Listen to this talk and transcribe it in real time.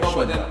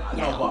but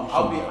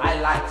I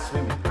like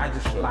swimming. I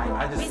just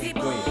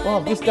enjoy it.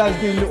 Oh, this guy's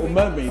doing Little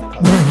Mermaid.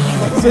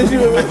 Since you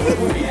went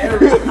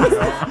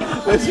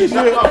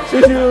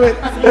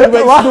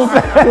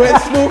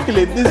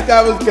snorkeling, this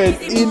guy was going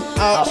in,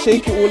 out,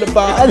 shaking all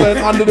about, going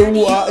under the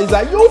water. He's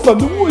like, yo fam,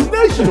 the water's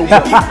national,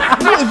 man.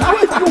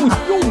 What is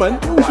yours, man?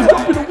 You should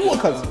jump in the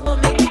water, cuz.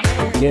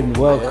 Again,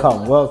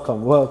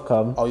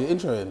 welcome. Oh, you're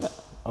introing?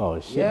 Oh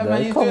shit, Yeah, man.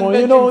 man, he's Come doing on,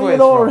 bedroom voice,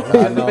 bro.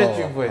 That's the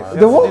bedroom voice.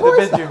 The what The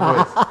bedroom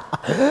voice.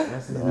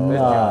 This is the bedroom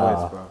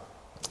voice, bro.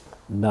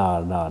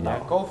 Nah.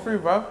 Yeah, go through,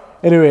 bro.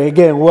 Anyway,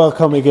 again,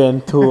 welcome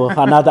again to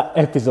another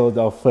episode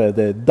of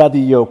the Daddy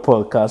Yo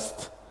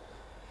podcast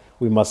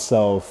with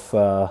myself,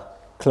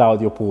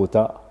 Claudio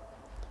Porta,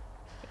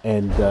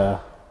 and I'm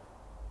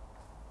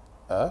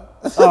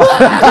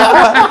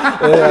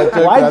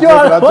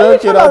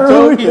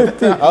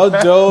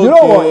joking. You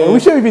know what? We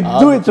should even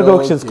do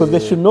introductions because they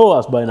should know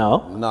us by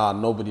now. Nah,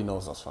 nobody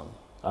knows us, fam.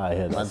 I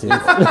heard Man's,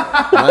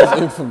 that.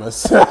 man's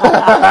infamous.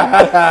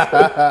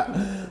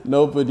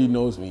 Nobody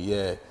knows me.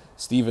 Yeah,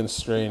 Stephen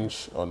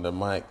Strange on the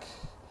mic,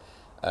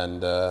 and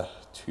to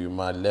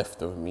my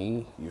left of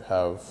me you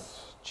have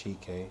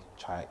Cheeky,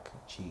 Chike,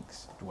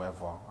 Cheeks,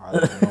 whoever. I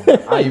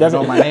don't even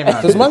know my name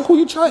now. Does man call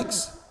you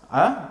Chikes?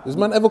 Huh? Does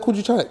man ever called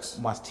you Chikes?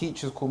 My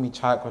teachers call me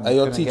Chike when Hey, they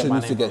your couldn't teacher my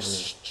needs to name get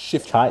properly.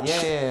 shift.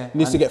 Chikes. Yeah.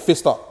 Needs to get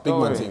fist up. Big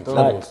Don't man worry, team. don't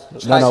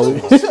Levels. No,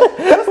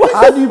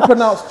 How do you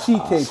pronounce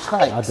cheeky?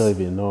 Chikes? I don't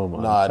even know,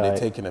 man. Nah, they're Chike.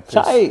 taking a piss.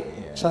 Chike.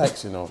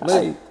 Chikes, you know.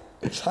 Chike.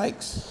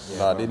 Chikes.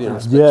 Nah, they didn't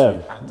respect Yeah.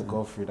 you. I had to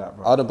go through that,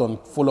 bro. I'd have done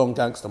full-on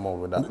gangster mode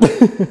with that.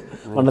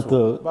 I wanted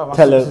to Bro,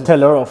 tell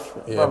her off.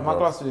 Yeah, my bro.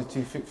 glasses are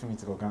too thick for me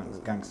to go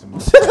gangster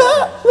mode.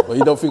 But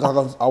you don't think I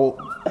will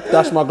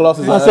dash my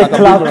glasses? I said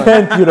Clark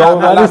Kent, you know,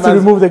 I need to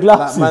remove the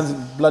glasses. That man's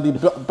bloody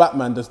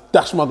Batman just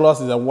dash my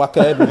glasses and whack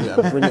her head with it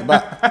and bring it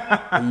back.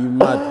 Are you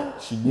mad?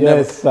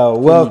 Yes,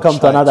 welcome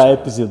to another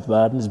episode,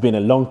 man. It's been a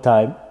long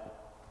time.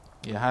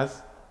 It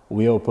has?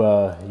 We hope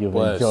you've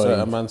Well, it's a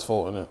enjoyed. man's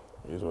fault, innit?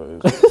 It is what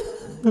it is.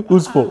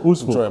 Whose fault? I'm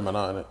throwing man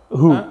out, innit?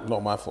 Who?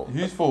 Not my fault.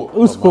 Whose fault?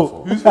 Whose Not my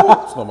fault? It's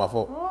not my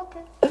fault. Oh, okay.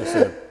 Just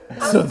saying.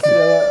 It's a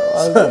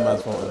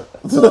man's fault,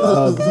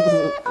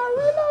 innit?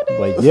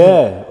 But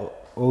yeah,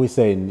 what we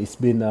saying? It's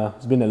been a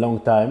long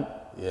time.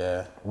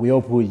 Yeah. We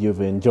hope you've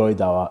enjoyed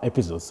our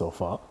episode so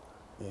far.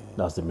 Yeah.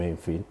 That's the main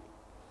thing.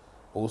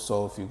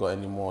 Also, if you've got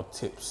any more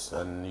tips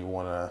and you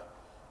want to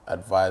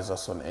advise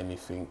us on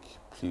anything,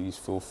 please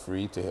feel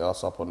free to hit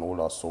us up on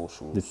all our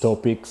socials. The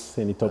topics,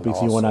 any topics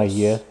you ask want to us.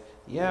 hear.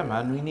 Yeah,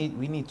 man, we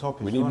need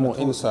topics. We need more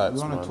insights, We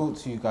want man. to talk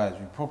to you guys.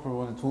 We properly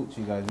want to talk to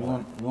you guys. We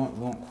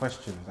want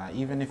questions. Like,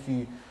 even if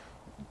you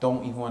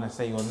don't even want to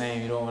say your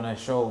name, you don't want to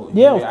show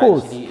Yeah, who of it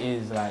course. actually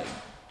is, like,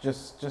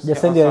 just hit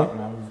send us it. up,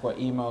 man. We've got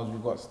emails,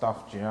 we've got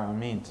stuff. Do you know what I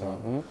mean?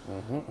 So,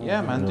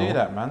 yeah, man, do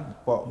that, man.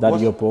 But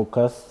That's your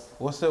podcast.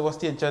 what's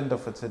the agenda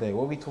for today?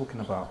 What are we talking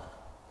about?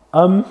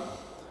 I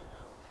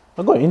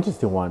got an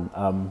interesting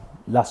one.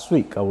 Last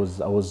week I was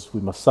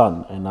with my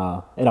son and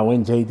I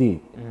went JD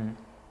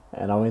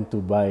and I went to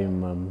buy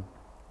him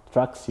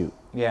tracksuit.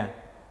 Yeah.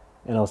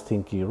 And I was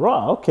thinking,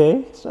 right,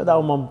 okay. So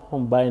now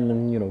I'm buying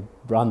them,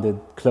 branded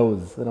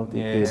clothes. And I'm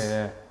thinking,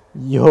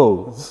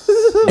 yo,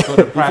 You got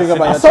the price.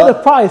 I saw the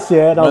price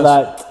here and I was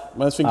like,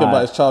 Man's thinking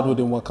about his childhood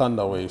in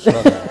Wakanda where he's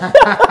struggling.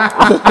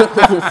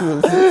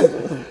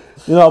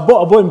 I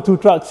bought him 2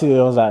 tracksuits.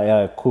 I was like,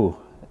 yeah, cool.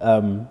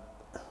 I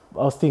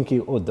was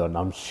thinking, hold on,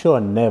 I'm sure I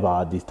never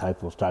had this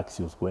type of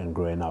tracksuits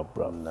growing up,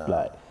 bro.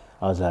 Like,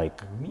 I was like,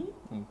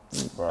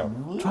 Bro.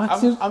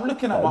 tracksuits? I'm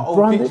looking at my old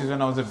branded? pictures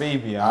when I was a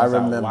baby. I was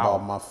like, remember wow.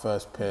 my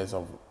first pairs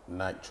of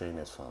Nike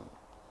trainers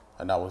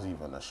and that was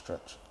even a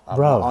stretch.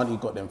 Bro. My auntie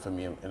got them for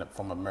me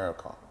from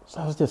America. So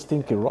I was just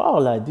thinking, wow,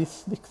 like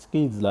these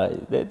kids,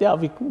 like they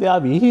have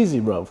it easy,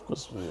 bro.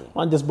 Because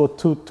one just bought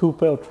two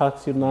pair of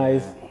tracksuit,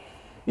 nice.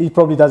 He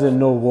probably doesn't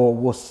know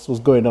what's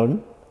going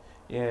on.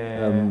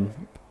 Yeah.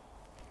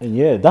 And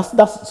yeah, that's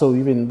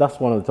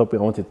one of the topics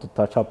I wanted to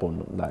touch up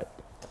on. Like,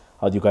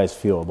 how do you guys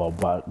feel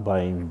about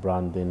buying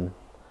branded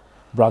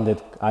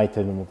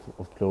item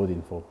of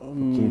clothing for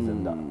kids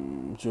and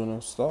that? Do you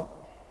want to start?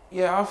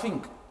 Yeah, I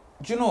think.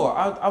 Do you know what?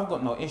 I've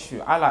got no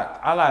issue. I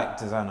like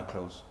designer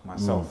clothes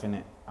myself,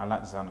 innit? I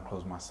like designer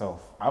clothes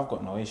myself. I've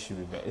got no issue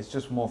with it. It's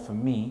just more for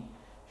me.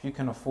 If you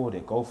can afford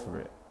it, go for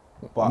it.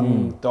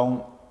 But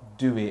don't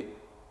do it.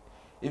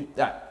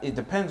 It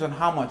depends on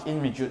how much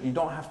image you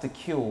don't have to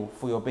kill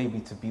for your baby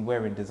to be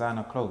wearing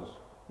designer clothes.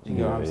 Do you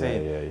get what I'm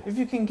saying? Yeah. If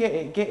you can get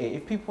it, get it.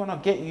 If people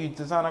want to get you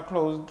designer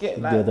clothes, Get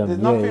them. there's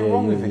nothing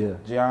wrong with Yeah.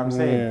 it. Do you know what I'm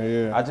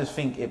saying? Yeah. I just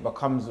think it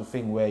becomes a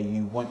thing where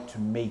you want to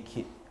make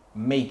it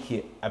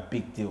a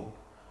big deal.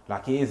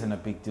 Like, it isn't a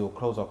big deal.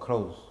 Clothes are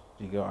clothes.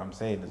 Do you get what I'm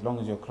saying? As long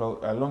as your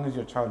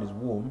child is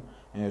warm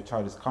and your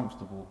child is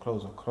comfortable,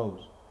 clothes are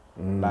clothes.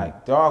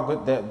 Like, they are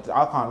good.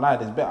 I can't lie.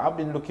 There's better. I've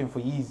been looking for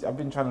Yeezy. I've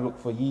been trying to look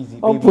for Yeezy,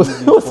 baby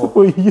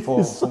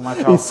Yeezys for my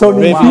child. It's so for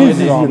a many while, Yeezys,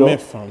 innit? you know.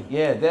 Myth, fam.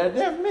 Yeah,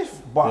 they're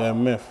myth. They're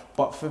myth.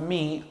 But for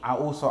me, I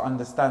also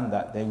understand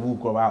that they will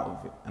grow out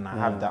of it, and I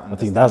have that I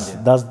think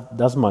understanding.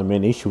 that's my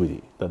main issue with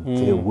it. That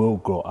they will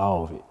grow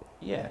out of it.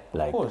 Yeah,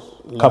 Like of course.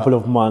 a couple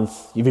of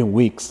months, even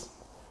weeks.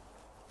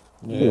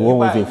 It You won't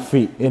buy- even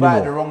fit You buy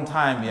it the anymore. wrong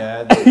time,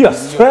 yeah. You're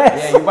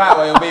stressed. Yeah, you buy it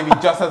while your baby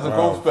just has a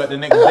growth spurt the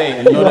next day,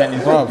 and you're then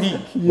it's on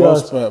peak.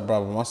 Growth spurt,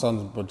 brother. My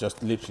son's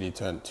just literally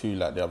turned 2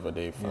 like the other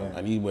day, fam. Yeah.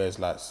 And he wears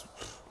like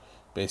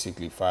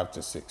basically 5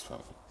 to 6, fam.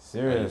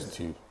 Serious. And he's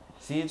 2.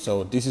 See,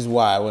 So this is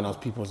why when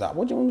people was like,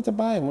 "What do you want me to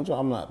buy him?"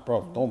 I'm like,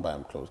 "Bro, don't buy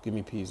him clothes. Give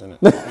me peas in it."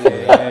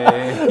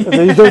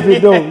 So you don't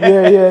even know.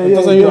 Yeah. It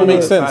doesn't even make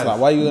yeah. sense. Like,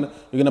 why you're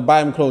gonna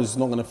buy him clothes? It's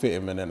not gonna fit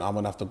him, and then I'm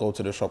gonna have to go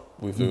to the shop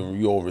with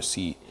your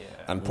receipt,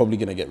 and probably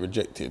gonna get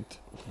rejected.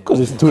 Because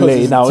it's too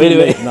late now. Too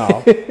Anyway. late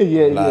now.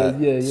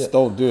 yeah. Just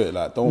don't do it.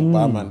 Like,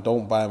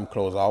 don't buy him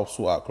clothes. I'll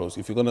sort out clothes.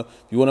 If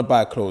you wanna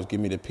buy clothes,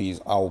 give me the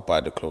peas. I'll buy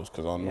the clothes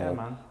because I know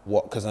man.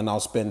 because then I'll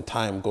spend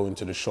time going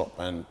to the shop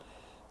and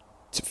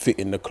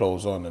fitting the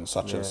clothes on and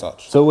such and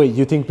such. So wait,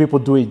 you think people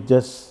do it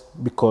just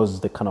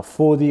because they can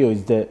afford it, or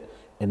is there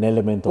an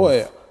element of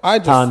Boy, I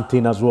just-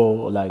 tanting as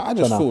well? Like I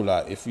just tryna feel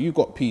like if you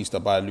got peas to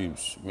buy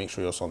lubes, make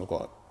sure your son's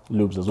got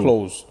lubes as well.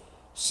 clothes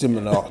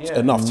similar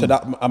enough to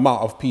that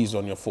amount of peas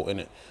on your foot in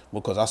it,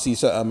 because I see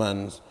certain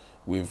mans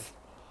with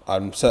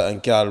certain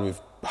gal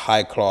with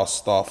high class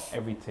stuff,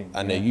 Everything,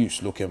 and yeah. they're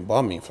used looking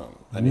bummy, fam,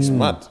 and it's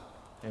mad.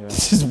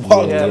 This is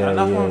wild. Yeah, man. and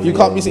that's what I'm You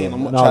can't be saying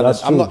I'm No, not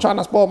that's I'm not true. trying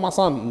to spoil my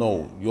son.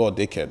 No, you're a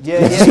dickhead. Yeah.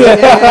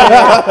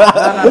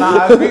 No,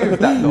 I agree with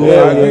that though.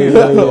 I agree with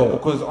that though.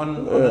 Because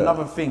on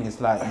another thing,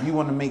 it's like you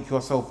want to make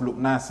yourself look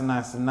nice and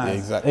nice and nice. Yeah,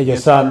 exactly. Hey, your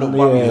son son, look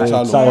bummy, yeah, like, your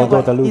child son, your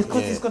look daughter It's look.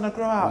 because he's gonna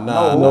grow out.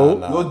 Nah, no,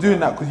 nah. you're doing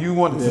that because you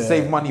want to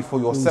save money for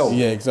yourself.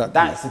 Yeah, exactly.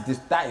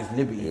 That is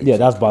liberty. Yeah,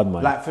 that's bad,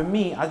 man. Like for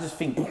me, I just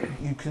think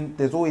you can.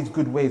 There's always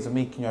good ways of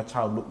making your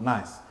child look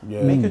nice.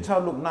 Yeah. Make your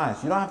child look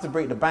nice. You don't have to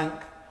break the bank,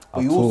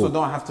 but you At also all.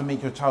 don't have to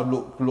make your child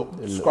look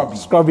scrubby.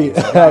 Scrubby. You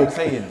know what I'm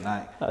saying?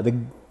 Like,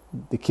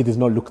 The kid is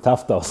not looked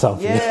after or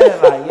something. you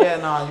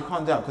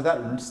can't do that because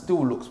that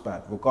still looks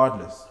bad,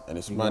 regardless. And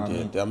it's You know mad, what I yeah.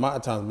 mean? The amount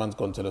of times man's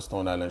gone to the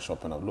Stone Island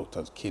shop and I've looked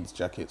at kids'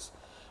 jackets,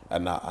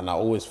 and I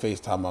always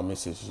FaceTime my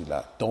missus. She's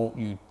like, "Don't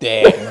you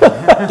dare,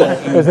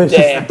 don't you then she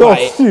dare buy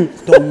stops you.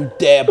 it, don't you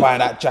dare buy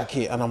that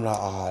jacket." And I'm like,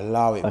 "Oh,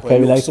 allow it." But Okay, it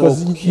looks like, so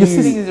 'cause you cute. see-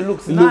 The thing is, it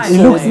looks nice. It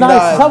looks doesn't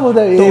nice. Some of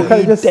them, you Don't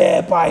can't you just.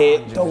 dare buy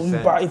it. Don't you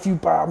 100%. buy. If you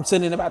buy, I'm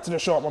sending it back to the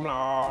shop. I'm like,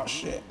 "Oh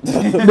shit."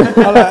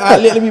 I'm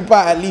like, let me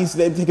buy it at least.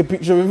 Let him take a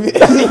picture of it.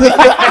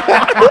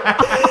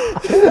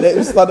 Let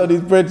him stand on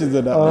his bridges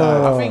and that.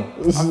 Nah.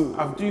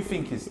 I do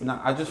think it's.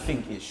 I just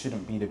think it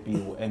shouldn't be the be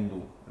all end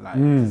all. Like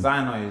Hmm.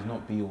 designer is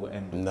not be all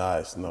end all. Nah,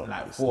 it's not.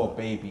 Like It's for a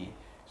baby,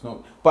 it's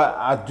not. But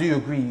I do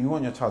agree. You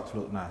want your child to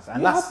look nice, and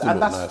You that's have to and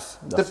look that's, nice.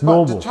 That's the,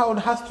 normal. But the child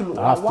has to look.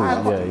 Has to,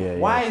 why? yeah.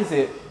 Why is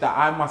it that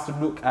I must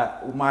look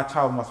at my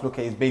child must look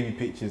at his baby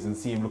pictures and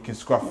see him looking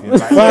scruffy? And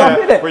like,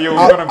 yeah, well, you're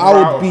gonna grow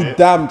I out would of be it.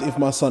 damned if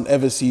my son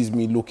ever sees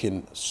me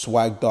looking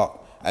swagged up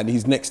and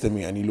he's next to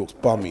me and he looks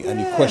bummy and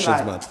he Yeah, questions,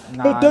 like, man.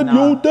 nah, Hey, Dad, nah.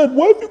 yo, Dad,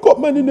 why have you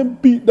got man in them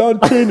beat down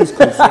trainers?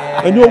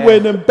 And you're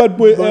wearing them bad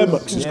boy Air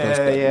Maxes? Nah,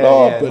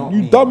 but not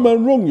you me. done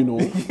man wrong, you know.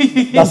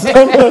 That's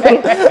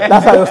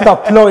how you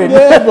start plowing.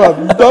 Yeah, bro,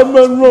 you done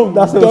man wrong.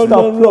 That's you how you done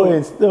start man wrong.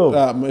 plowing still.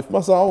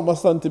 If I want my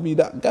son to be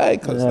that guy,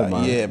 because Yeah, like,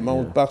 man. man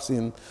was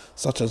boxing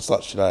such and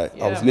such, like, I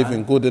Yeah, was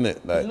living man. good in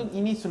it. Like,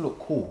 He needs to look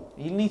cool.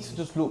 He needs to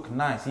just look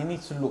nice. He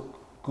needs to look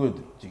good.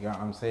 Do you get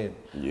what I'm saying?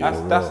 Yeah,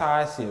 that's how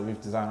I see it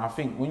with design. I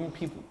think when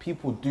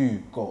people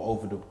do go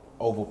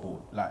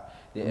overboard, like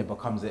it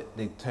becomes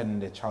they turn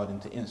their child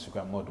into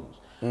Instagram models,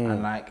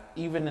 and like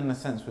even in the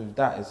sense with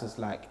that, it's just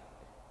like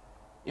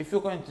if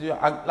you're going to do,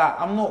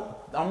 I'm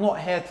not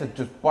here to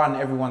just ban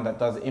everyone that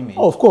does image.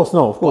 Oh, of course,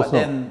 no, of course, But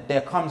then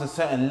there comes a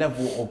certain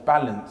level of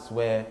balance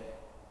where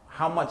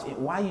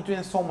why are you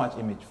doing so much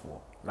image for?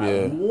 Like,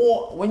 Yeah.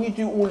 what, when you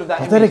do all of that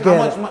But then image,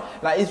 how again- much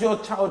like is your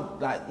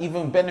child like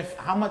even benefit?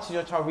 How much is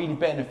your child really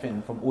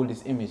benefiting from all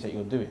this image that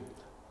you're doing?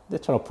 They're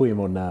trying to put him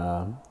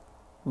on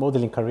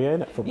modeling career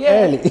innit, from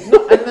Yeah, early.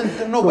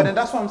 but then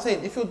that's what I'm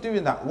saying. If you're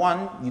doing that,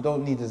 one, you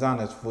don't need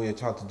designers for your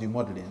child to do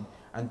modeling,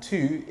 and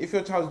two, if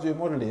your child's doing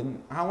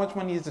modeling, how much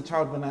money is the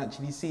child going to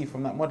actually see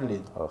from that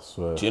modeling? I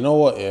swear. do you know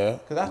what, yeah?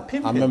 Because that's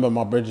pimping. I remember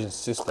my brethren's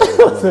sister was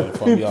modeling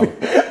from young.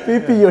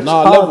 Pimping your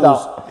Nah, child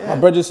levels. out. My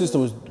brother's sister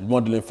was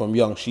modeling from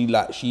young. She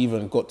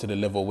even got to the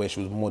level where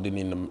she was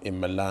modeling in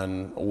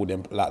Milan, all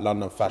them like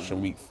London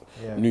Fashion Week,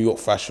 New York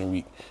Fashion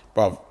Week,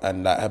 bruv.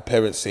 And like her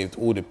parents saved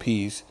all the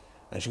peas,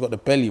 and she got the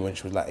belly when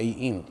she was like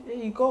 18. There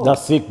you go.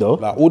 That's sick though.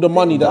 Like all the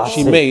money that That's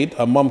she sick. made,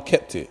 her mum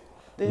kept it.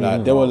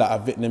 Like they were like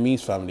a Vietnamese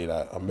family.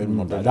 Like I remember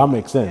my brother. That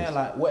makes sense. Yeah,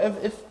 like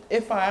whatever.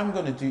 If I am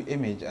gonna do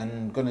image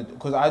and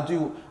because I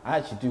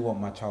actually do want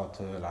my child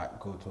to like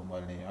go to a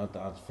modeling. I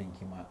think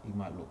he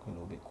might look a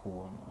little bit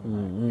cool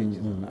on like,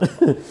 pictures and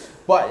that.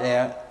 But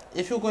yeah,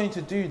 if you're going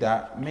to do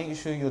that, make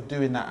sure you're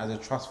doing that as a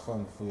trust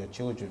fund for your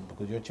children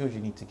because your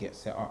children need to get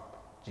set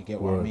up. Do you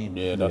get what I mean?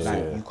 Yeah, that's like,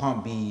 it. You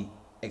can't be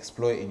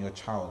exploiting your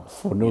child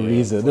For no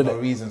reason. for no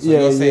innit? reason. So Yeah,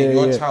 you're saying yeah,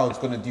 your yeah. child's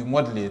gonna do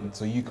modeling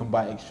so you can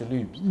buy extra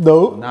lubes.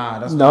 No. Nah,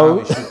 that's No.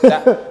 not how it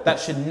should. That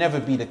should never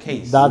be the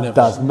case. That Never.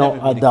 does Should not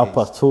never be add the up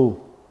case. at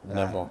all.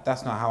 Never.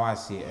 That's not how I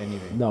see it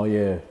anyway. No,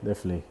 yeah,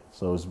 definitely.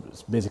 So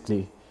it's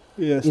basically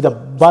Yeah, either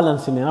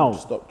balancing it out.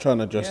 Stop trying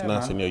to dress Yeah,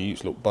 nice man. and your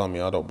youths look bummy.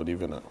 I don't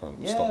believe in that, man.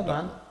 Yeah, Stop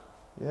man. that.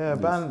 Yeah,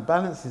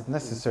 balance is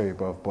necessary,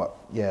 bro. But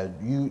yeah,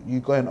 you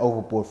going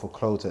overboard for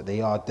clothes that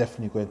they are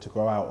definitely going to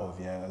grow out of.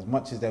 Yeah, as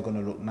much as they're going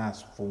to look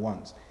nice for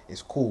once,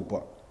 it's cool.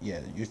 But yeah,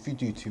 if you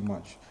do too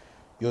much,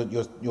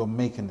 you're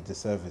making a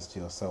disservice to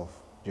yourself.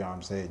 Do you know what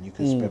I'm saying? You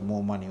could spend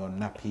more money on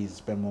nappies,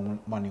 spend more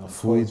money on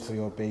toys for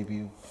your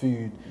baby,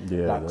 food, Yeah,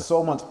 like that's-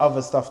 so much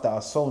other stuff that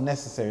are so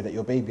necessary that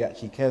your baby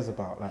actually cares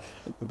about. Like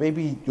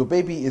your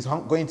baby is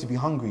going to be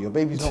hungry. Your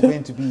baby's not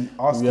going to be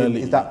asking,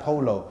 Reality. "Is that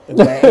polo?" It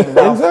ain't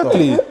Ralph, though.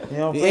 Exactly. You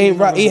know, He baby's ain't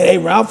not Ralph. He gonna-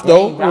 ain't Ralph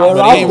though. Ain't He Ralph,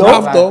 ain't though.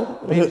 Ralph Like,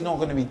 though. Baby's not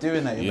going to be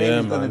doing that. Your Yeah,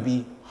 baby's going to man.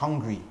 be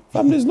hungry.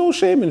 Fam, there's no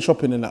shame in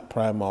shopping in that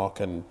Primark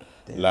and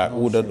like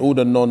all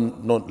the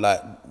non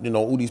like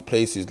all these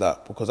places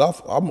like because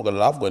I'm not gonna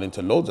lie, I've gone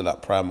into loads of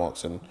like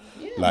Primarks and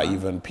like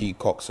even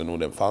Peacocks and all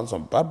them, found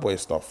some bad boy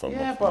stuff from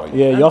Yeah, off but- my-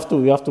 Yeah, you have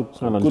to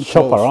kind of good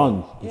shop clothes,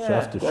 around. You Yeah.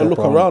 have to Gotta shop look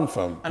around,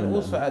 fam. And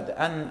also,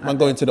 and Man,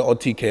 go into the odd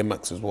TK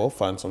Maxx as well,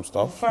 find some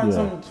stuff. find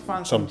Yeah.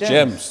 some Some gems.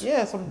 gems.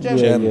 Yeah, some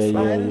gems. Yeah, But yeah, at the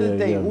yeah, end of the yeah,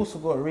 day, yeah. you also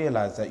got to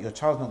realize that your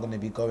child's not going to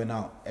be going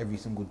out every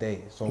single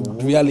day. So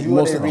Reality, who are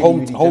most they of really, home-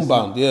 really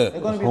homebound, just- yeah.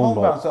 They're going to be Homebound.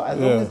 homebound. So as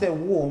long Yeah. as they're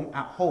warm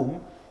at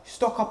home,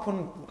 stock up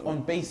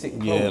on basic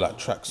clothes. Yeah, like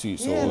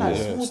tracksuits yeah, or like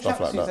yeah, small stuff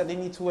like tracksuits that that. they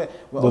need to wear.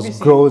 Well, those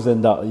obviously- grows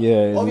and that.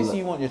 Yeah, Obviously,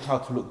 you want your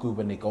child to look good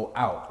when they go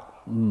out,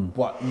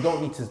 but you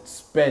don't need to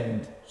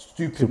spend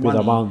stupid money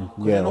amount,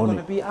 because yeah, they're not on going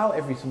to it. be out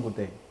every single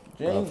day.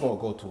 They ain't got to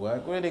go to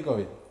work. Where are they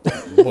going?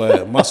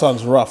 Boy, my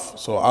son's rough,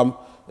 so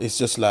it's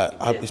just like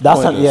it's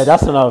that's pointless.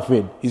 that's another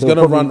thing. He's So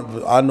gonna probably-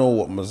 run. I know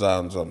what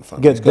Mazan's on,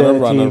 fam. Get He's gonna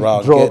run dirty,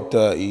 around, drop. get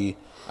dirty,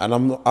 and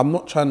I'm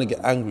not trying to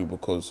get angry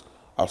because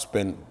I've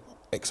spent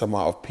X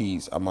amount of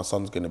P's and my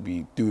son's gonna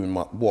be doing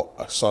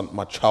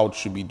my child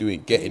should be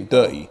doing, getting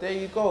dirty. There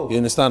you go. You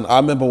understand? I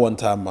remember one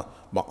time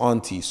my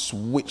auntie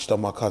switched on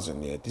my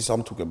cousin. Yeah, this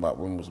I'm talking about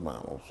when was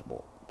about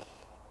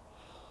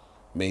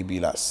maybe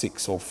like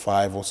 6 or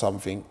 5 or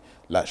something.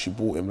 Like she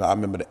bought him. Like I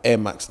remember the Air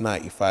Max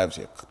 95s,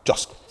 yeah,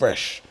 just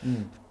fresh,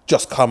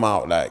 just come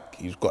out. Like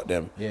he's got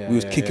them. Yeah, we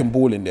was yeah, kicking yeah.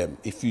 ball in them.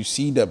 If you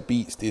see the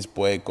beats this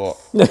boy got,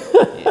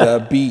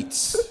 the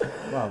beats.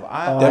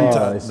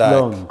 Bruv, it's like-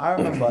 long. I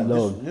remember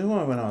Lord. this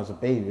was when I was a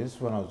baby. This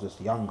is when I was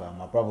just younger.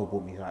 My brother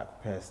bought me like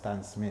a pair of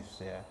Stan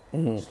Smiths. Yeah,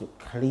 just looked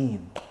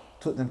clean.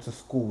 Took them to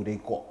school. They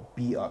got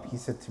beat up. He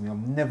said to me,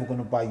 "I'm never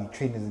gonna buy you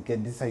trainers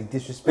again. This is how you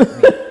disrespect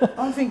me."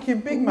 I'm thinking,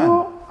 big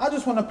man. I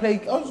just want to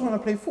play. I just want to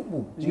play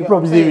football. Do You get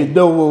probably what I'm didn't saying? even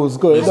know what was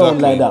going on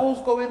Exactly. like that. What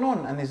was going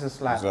on? And it's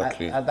just like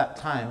Exactly. at that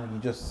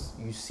time,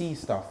 you see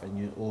stuff and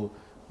you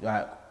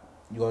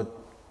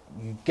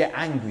get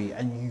angry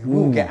and you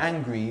will get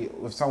angry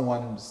if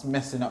someone's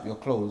messing up your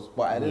clothes.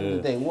 But at the end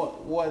of the day,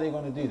 what are they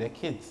going to do? They're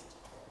kids.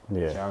 Yeah, Do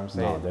you know what I'm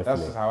saying? no, That's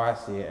definitely, just how I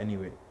see it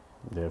anyway.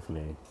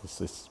 definitely.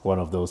 It's one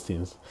of those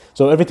things.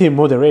 So everything in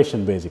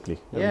moderation, basically.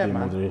 Yeah, Everything in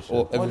man. moderation.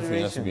 Or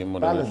everything has to be in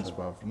Balance, moderation.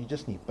 bro. You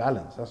just need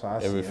balance. That's how I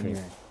see Everything.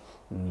 it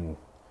anyway.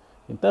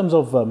 In terms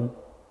of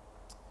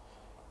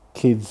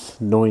kids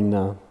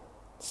knowing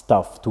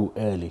stuff too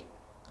early,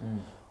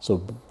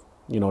 so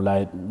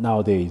like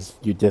nowadays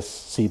you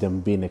just see them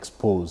being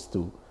exposed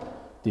to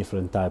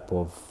different type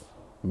of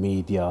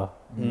media,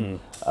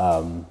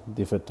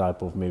 different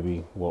type of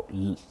maybe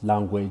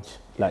language,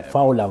 like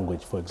foul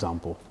language, for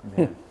example.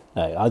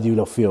 Like, how do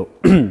you feel?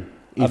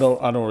 I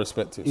don't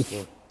respect it. if,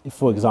 still. if,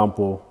 for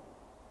example,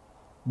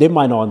 they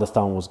might not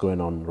understand what's going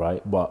on,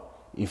 right? But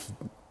if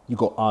you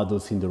got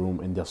adults in the room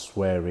and they're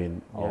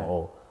swearing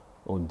or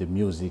on the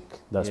music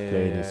that's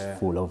playing Yeah. is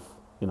full of,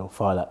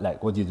 foul,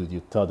 like what do?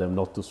 You tell them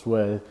not to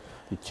swear,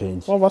 you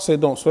change. Well, if I say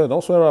don't swear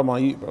around my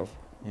youth, bro.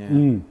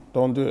 Yeah.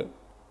 Don't do it.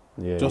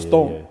 Yeah, just yeah,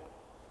 don't. yeah.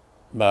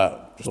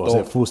 Like, just So I said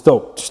don't. full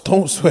stop. Just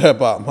don't swear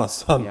about my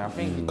son. Yeah, I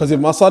think Because if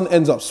my son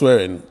ends up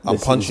swearing, I'm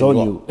It's punching on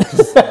you. you.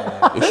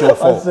 Up. It's your That's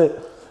fault.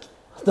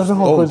 it. Doesn't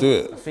Don't help. do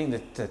it. I think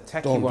the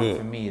techie Don't one do it.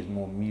 for me is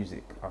more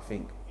music. I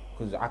think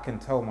because I can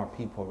tell my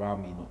people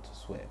around me not to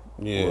swear.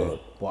 Yeah.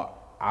 But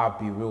I'll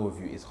be real with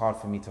you. It's hard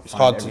for me to find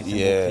hard every to- single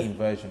yeah. clean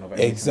version of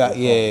every Exact-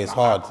 single yeah, song. it's I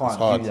hard, can't it's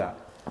hard. do that.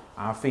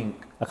 And I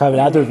think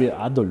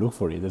I don't look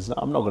for it.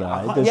 I'm not gonna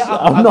lie. can't- There's- yeah,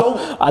 I I'm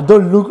not. I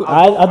don't look.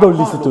 I don't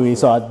listen can't to look it, for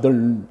so I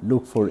don't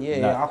look for it. yeah,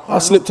 Like, yeah, I can't I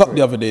slipped look up for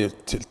the it. other day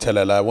to tell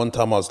her, like, one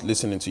time I was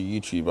listening to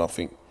YouTube, I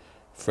think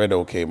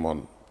Fredo came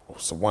on,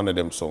 so one of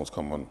them songs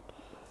come on,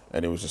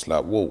 and it was just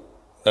like, whoa.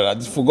 And I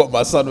just forgot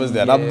my son was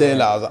there, and I'm there,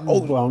 like, I was like, oh,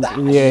 well, that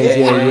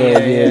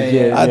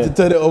yeah. I had to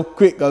turn it off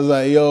quick. I was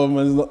like, yo,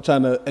 man's not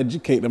trying to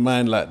educate the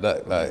mind like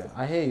that. Like,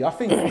 I hear you. I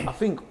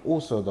think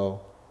also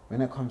though,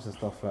 when it comes to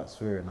stuff like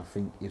swearing, I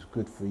think it's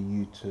good for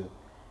you to,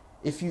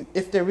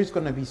 if there is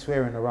going to be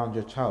swearing around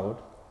your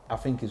child, I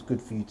think it's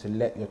good for you to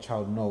let your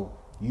child know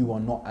you are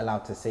not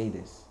allowed to say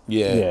this.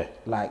 Yeah.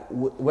 Like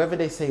whether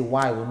they say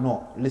why or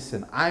not,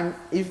 listen.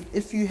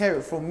 If you hear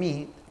it from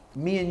me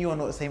and you are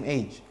not the same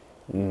age.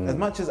 As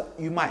much as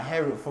you might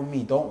hear it from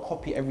me, don't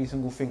copy every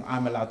single thing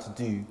I'm allowed to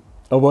do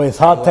Oh, but it's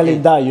hard telling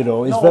head. that, you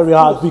know. It's No, very of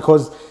hard course.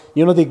 because,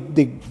 you know,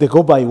 they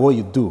go by what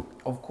you do.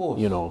 Of course.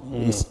 You know,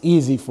 it's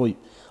easy for you.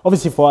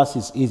 Obviously, for us,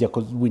 it's easier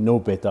because we know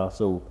better,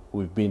 so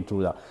we've been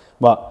through that.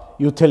 But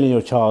you're telling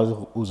your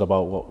child who's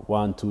about what,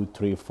 1, 2,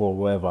 3, 4,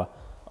 whatever,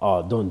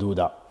 don't do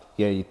that.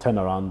 Yeah, you turn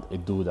around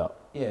and do that.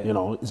 Yeah. You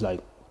know, it's like,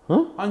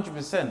 huh?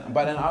 100%.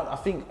 But then I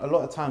think a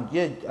lot of times,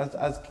 yeah,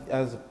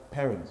 as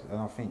parents, and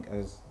I think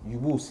as you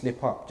will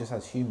slip up, just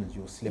as humans,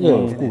 you'll slip Yeah, up.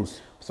 of innit? course.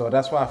 So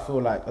that's why I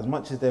feel like as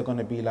much as they're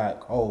gonna be like,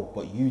 oh,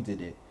 but you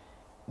did it,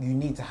 you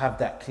need to have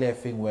that clear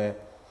thing where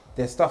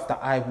there's stuff that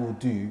I will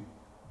do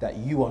that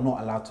you are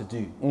not allowed to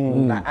do.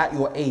 Like at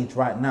your age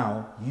right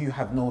now, you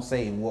have no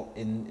say in what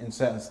in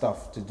certain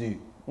stuff to do.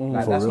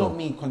 Like For that's real. not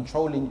me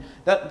controlling.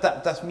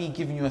 That's me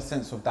giving you a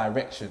sense of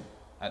direction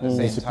at the same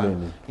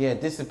Discipline. time. Yeah,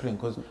 discipline.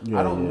 Because Yeah,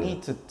 I don't yeah.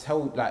 need to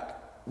tell. Like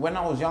when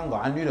I was younger,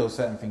 I knew there were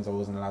certain things I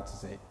wasn't allowed to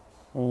say.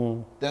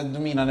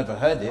 Doesn't mean I never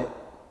heard it.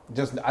 I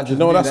just You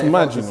know knew that's that if I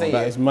mad. was You to know say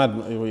that it- is mad.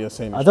 What you're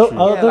saying. I Is don't-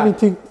 true. I don't even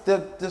think-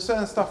 the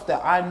certain stuff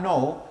that I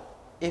know.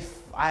 If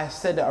I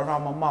said it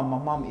around my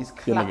mum is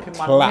You're gonna clapping get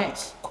my clapped.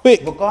 neck.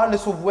 Quick.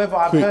 Regardless of whether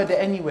I've Quick. heard it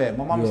anywhere.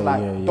 My mum's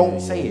like, don't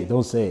say it.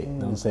 Don't say it.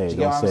 Don't say it. Do you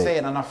get Don't what I'm say saying?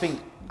 it. And I think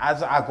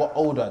as I got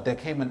older, there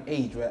came an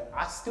age where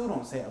I still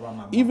don't say it around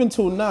my mum. Even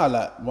till now,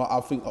 like,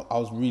 I think I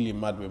was really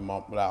mad with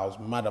mum. Like, I was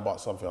mad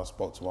about something. I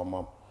spoke to my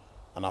mum,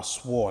 and I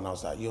swore, and I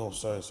was like, "Yo,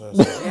 sorry."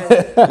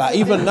 Like,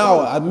 even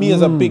now, me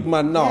as a big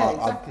man now, Yeah,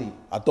 exactly.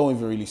 I don't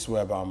even really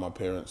swear about my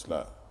parents.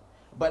 Like,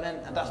 But then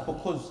that's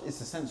because it's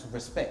a sense of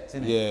respect,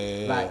 innit?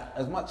 Yeah. Like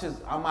as much as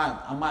I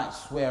might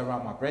swear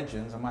around my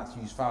brethren, I might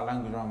use foul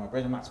language around my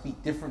brethren, I might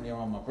speak differently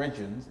around my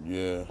brethren.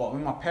 Yeah. But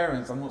with my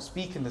parents, I'm not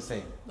speaking the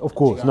same. Of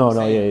course. Do you get No, what I'm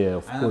no, saying? yeah,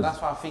 of and course.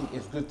 that's why I think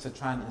it's good to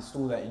try and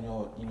install that in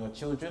your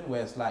children,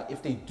 where it's like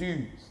if they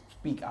do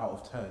speak out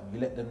of turn, you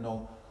let them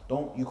know,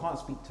 you can't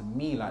speak to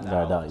me like that.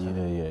 Like out that. of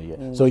turn.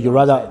 Yeah. So you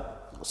rather,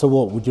 so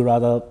what would you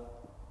rather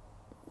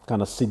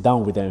kind of sit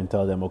down with them and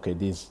tell them, okay,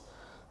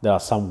 there are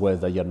some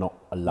words that you're not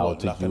allowed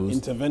to like an use?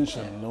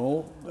 intervention,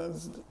 no?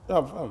 That's,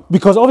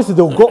 Because obviously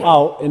they'll go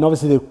out and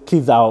obviously the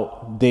kids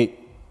out,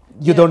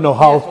 you don't know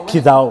how so when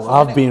kids it- out so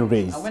have when been it-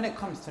 raised. And when it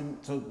comes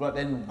but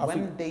then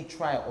when they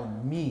try it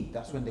on me,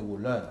 that's when they will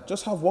learn.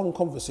 just have one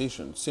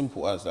conversation,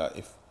 simple as that.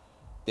 If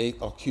they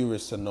are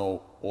curious to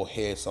know or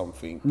hear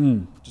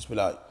something, just be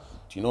like,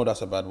 "Do you know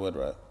that's a bad word,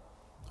 right?"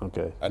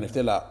 Okay. And if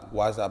they're like,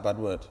 "Why is that a bad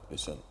word?"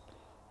 Listen,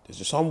 there's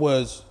just some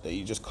words that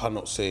you just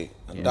cannot say,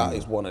 and that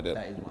is one of them.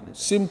 That is one of them.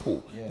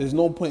 Simple. Yeah. There's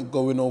no point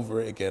going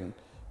over it again.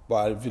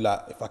 But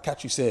if I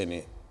catch you saying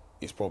it,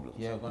 it's problem.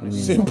 Yeah, gonna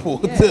Simple.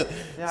 Yeah.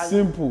 Yeah,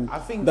 Simple. I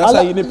think that's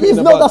how you nip it in It's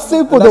the not bud. that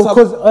simple And that's though,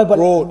 how- because but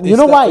bro, you it's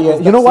know that- why? it's Yeah,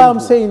 you that know why I'm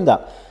simple. saying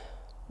that.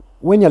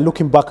 When you're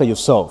looking back at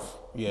yourself,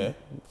 Yeah.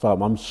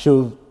 fam, I'm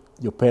sure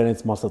your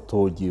parents must have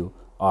told you,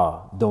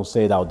 don't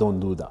say that or don't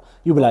do that.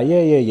 You'll be like,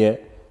 yeah.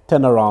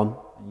 Turn around,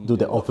 do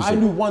the opposite. I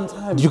knew one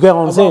time. Do you get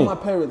what I'm around saying? my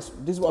parents.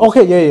 This is what I'm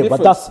Okay, saying. yeah, The but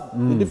difference- that's-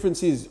 the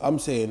difference is I'm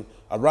saying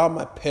around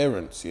my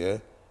parents. Yeah,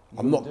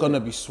 I'm not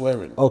gonna be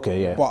swearing.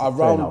 Okay, yeah, But fair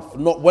around, enough.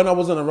 not when I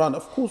wasn't around.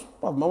 Of course,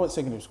 bruv, I went to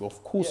secondary school.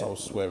 Of course, I was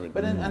swearing.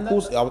 But then- and of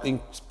course, that- I was in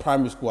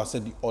primary school. I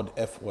said the odd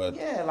F word.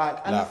 Yeah, like,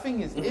 and Like- the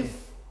thing is,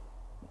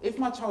 if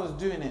my child was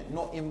doing it,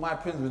 not in my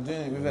presence, was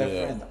doing it with their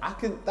Yeah.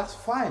 friends, that's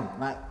fine.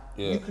 Like,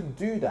 Yeah. you can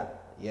do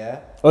that, yeah?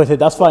 Okay,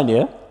 that's fine,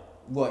 yeah?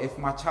 Well, if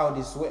my child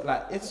is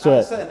like, if Sweat.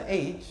 at a certain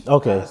age,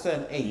 Okay. at a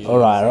certain age. All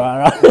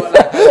right. But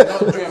like,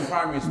 not during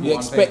primary school. You I'm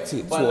expect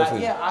saying. it, But sort of like,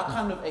 thing. yeah, I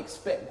kind of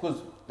expect, because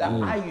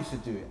I used to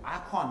do it. I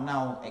can't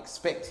now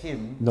expect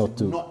him Not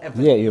to. not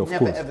ever, Yeah, of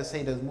never course. ever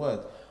say those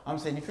words. I'm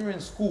saying if you're in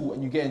school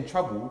and you get in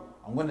trouble,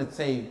 I'm going to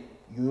say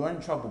you're in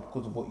trouble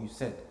because of what you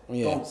said.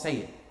 Yeah. Don't say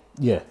it.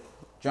 Yeah.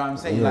 Do you know what I'm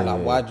saying? Yeah,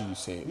 Like, why did you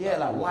say it? Yeah,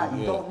 like why?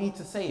 You yeah. don't need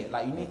to say it.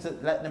 Like you need to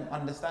let them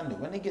understand it.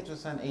 When they get to a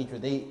certain age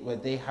where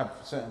they have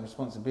certain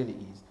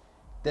responsibilities,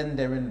 then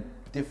they're in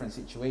different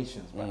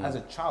situations. But as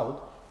a child,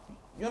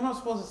 you're not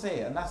supposed to say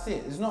it, and that's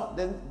it. It's not.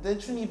 There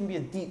shouldn't even be a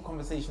deep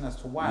conversation as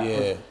to why. 'Cause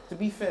Yeah. To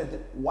be fair,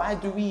 why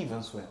do we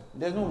even swear?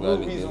 There's no Well,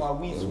 real reason why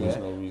we there's swear,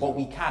 no reason. but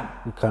we can.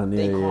 We can,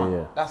 They yeah, can't.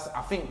 yeah. That's.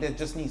 I think there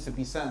just needs to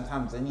be certain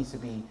times. There needs to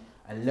be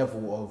a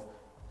level of.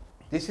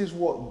 This is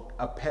what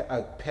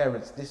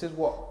parents. This is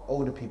what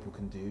older people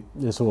can do.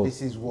 This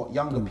Is what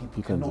younger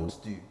people can cannot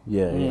do.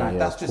 Yeah, yeah, Like yeah,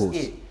 that's of just course.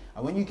 it.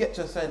 And when you get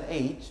to a certain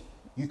age,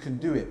 you can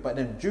do it. But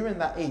then during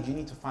that age, you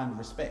need to find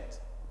respect.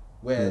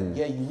 Where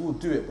you will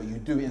do it, but you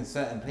do it in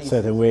certain places.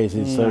 Certain ways,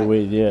 in certain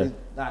ways, yeah.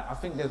 Like, I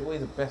think there's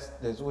always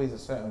there's always a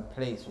certain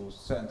place or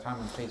certain time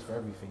and place for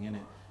everything, innit?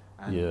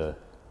 And Yeah.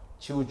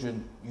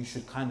 children, you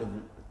should kind of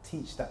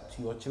teach that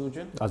to your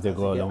children As they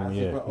go get- along, as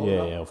they yeah. grow older.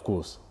 Yeah, of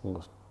course.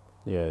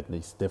 Yeah,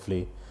 it's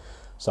definitely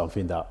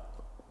something that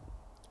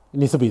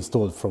needs to be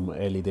installed from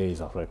early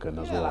days, I reckon,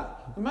 as Yeah, well. like,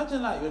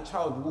 imagine like your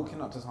child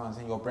walking up to someone and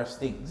saying your breath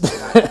stinks,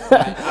 like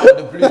out of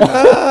the blue. Like, you know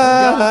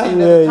what I'm saying?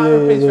 There's a time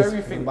and place for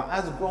everything, but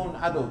as grown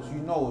adults, you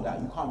know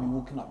that you can't be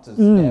walking up to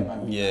stare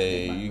man. Yeah,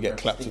 you get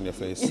clapped in your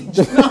face. Do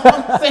you know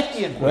what I'm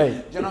saying?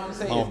 Right. Do you know what I'm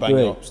saying? I'll bang you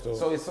Great. up still.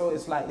 So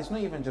it's like it's not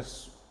even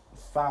just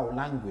foul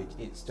language.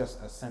 It's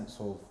just a sense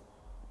of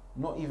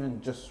not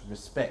even just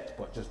respect,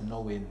 but just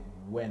knowing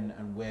when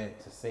and where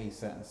to say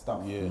certain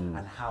stuff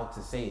and how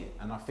to say it.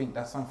 And I think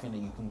that's something that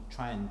you can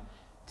try and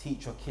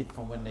teach your kid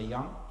from when they're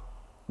young.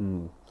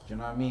 Do you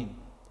know what I mean?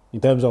 In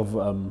terms of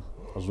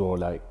as well,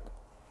 like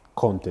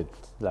content,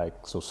 like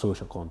so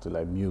social content,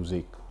 like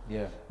music,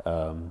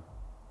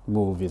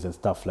 movies and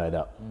stuff like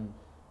that.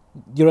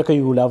 Do you reckon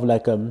you will have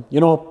like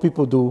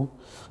people do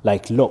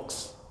like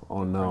locks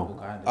on now?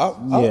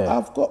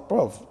 I've got,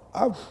 bruv.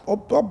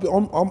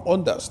 I'm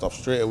on that stuff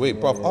straight away,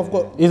 bruv.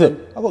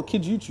 I've got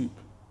kids YouTube.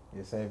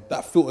 Yeah, same.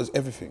 That filters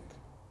everything.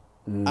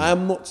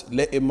 I'm not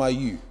letting my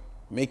youth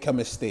make a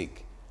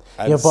mistake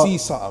and see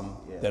something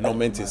they're not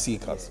meant to see,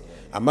 cuz.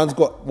 And man's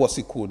got, what's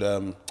it called?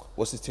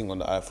 What's this thing on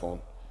the iPhone?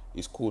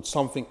 It's called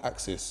something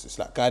access. It's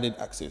like guided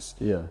access.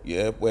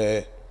 Yeah,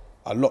 where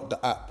I lock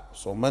the app,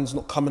 so man's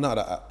not coming out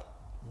of the app.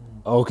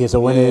 Okay, so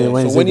when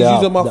he's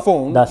using my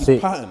phone, that's he's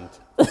it. patterned.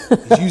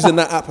 He's using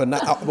that app and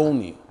that app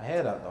only. I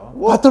hear that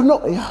though. I don't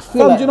know. Yeah, I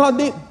feel Fam, like, do you know how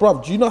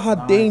bruv? Do you know how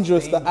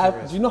dangerous the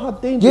app? Do you know how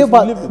dangerous? yeah, we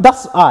but live in?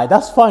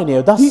 that's fine.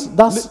 Yeah, that's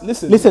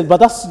listen. But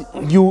that's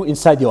you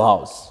inside your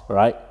house,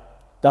 right?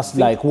 That's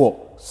like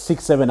what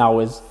 6-7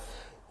 hours.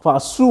 But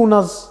as soon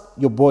as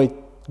your boy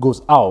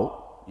goes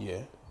out,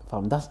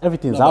 fam, that's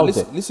everything's No, but out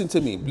listen, there. listen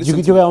to me.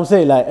 You get what I'm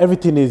saying? Like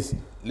everything is.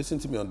 Listen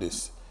to me on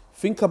this.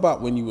 Think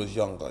about when you was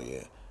younger,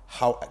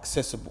 how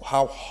accessible,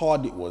 how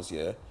hard it was,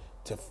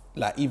 to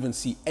like even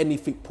see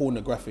anything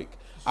pornographic.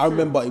 I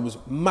remember it was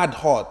mad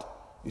hard.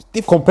 It's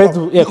difficult. Compared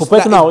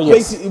to now,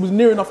 yes. It was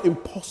near enough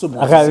impossible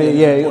to Okay,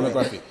 see anything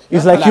pornographic.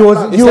 It's like he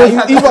was you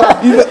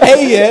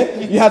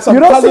had some You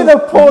don't see cousins,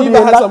 the porn, you yeah,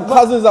 had like- some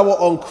cousins that were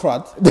on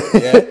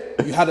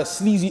crud, you had a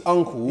sleazy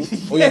uncle,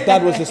 or your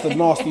dad was just a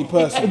nasty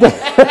person. Those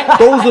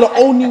are the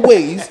only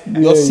ways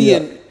you're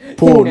seeing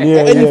porn or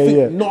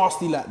anything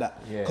nasty like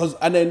that.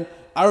 And then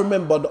I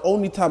remember the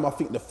only time, I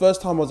think the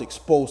first time I was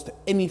exposed to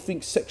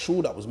anything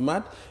sexual that was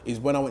mad is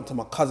when I went to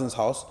my cousin's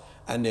house,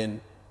 and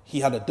then he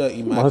had a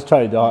dirty mag. Let's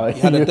try it. He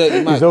had a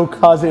dirty mag. His own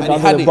cousin and he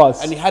under had the it,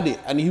 bus. and he had it,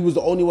 and he was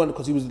the only one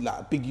because he was like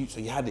a big youth, so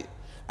he had it.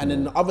 And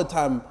then the other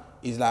time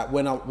is like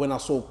when I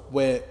saw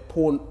where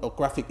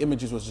pornographic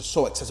images was just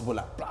so accessible,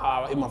 like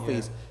blah in my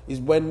face, is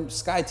when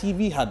Sky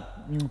TV had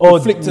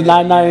flick to the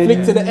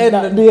end,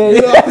 and, you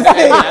know what I'm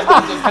saying?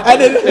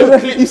 And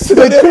then you see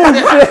He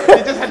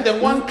just had the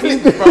one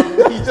clip,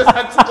 bro. He just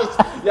had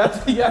to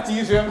you had to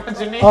use your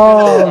imagination.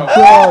 Oh, bro.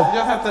 God. You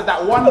just had to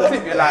that one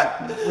clip. You're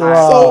like,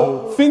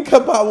 So think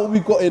about what we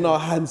got in our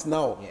hands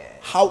now.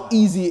 How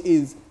easy it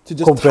is to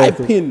just Compared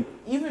type to- in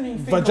even if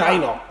you think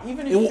vagina. about, even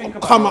if It you will think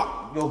about come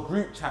up. your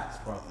group chats,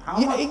 bro. How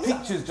Yeah, much exactly.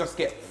 pictures just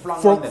get flung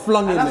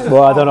Flung in And that's there. just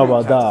Well, I our don't know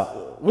group about chats.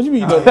 that. What do you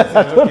mean you don't? Look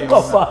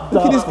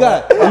Okay, at this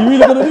guy. Are you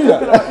really gonna do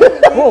that?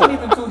 We ain't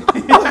even talking-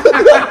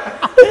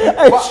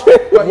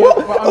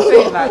 but I'm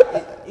saying like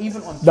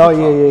even on Twitter, No,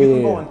 you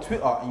can go on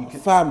Twitter and you can.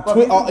 Fam, bro,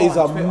 you Twitter can go is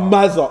a on Twitter.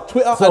 mazza.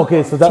 Twitter, So,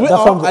 okay, so that Twitter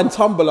sounds- and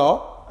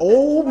Tumblr.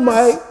 Oh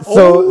my.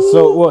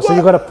 So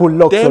you gotta put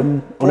locks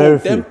on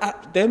everything.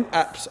 Them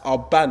apps are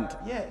banned.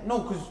 Yeah, no,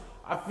 because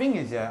the thing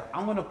is,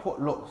 I'm gonna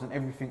put locks on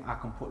everything I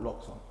can put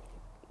locks on.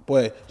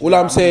 Boy, all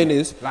I'm saying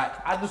is, like,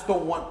 I just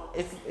don't want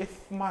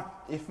if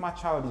my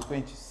child is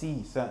going to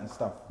see certain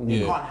stuff,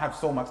 you can't have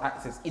so much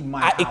access in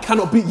my house. it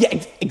cannot be. Yeah,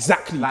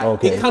 exactly. Like,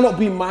 Okay. It cannot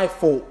be my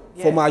fault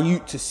for Yeah. my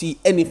youth to see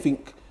anything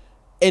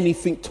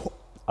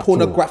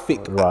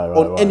pornographic Right,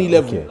 on any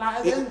level. okay.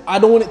 Like, I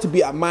don't want it to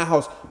be at my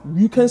house.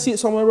 You can see it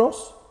somewhere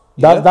else.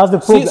 That's the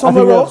See problem. it I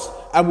somewhere think else,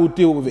 and we'll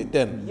deal with it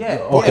then. Yeah,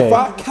 But okay. if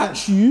I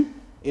catch you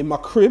in my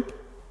crib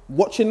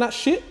watching that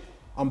shit,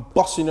 I'm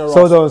busting your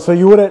So ass. though, so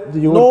you wouldn't.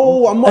 You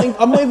No, I'm not.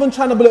 I'm not even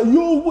trying to be like,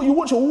 yo, what you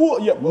watching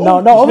what? Yeah, bro. No,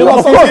 You know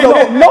of what I'm course,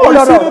 saying? no, You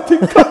no, see no. the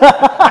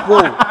TikTok?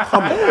 Bro,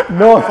 come on,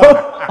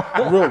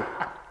 No. real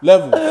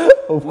level.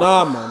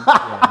 Nah, man.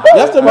 You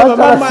have to remember,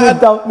 Man, trying to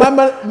sit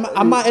down.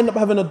 I might end up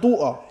having a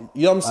daughter.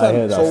 You know what I'm saying?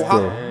 hear that So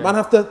still. man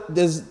have to.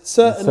 There's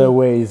certain Certain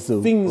ways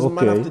to- things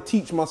man have okay. to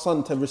teach my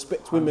son to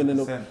respect women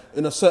 100%.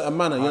 in a certain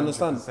manner. You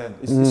understand? 100%.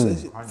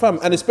 It's fam,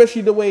 and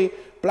especially the way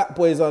black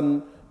boys are.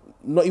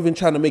 Not even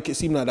trying to make it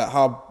seem like that,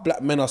 how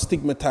black men are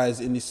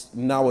stigmatized in this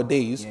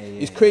nowadays.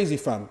 It's crazy,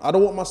 fam. I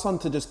don't want my son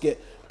to just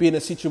be in a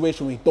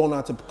situation where he don't know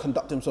how to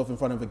conduct himself in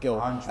front of a girl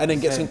 100%. and then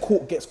gets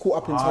caught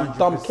up in some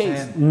dumb 100%.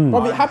 case.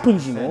 But it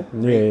happens, you know.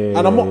 Yeah,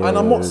 And I'm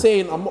not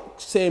yeah.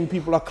 saying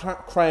people are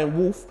crying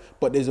wolf,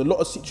 but there's a lot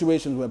of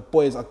situations where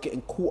boys are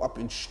getting caught up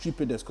in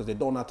stupidness because they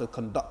don't know how to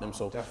conduct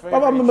themselves. That's very, But I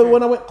very remember true.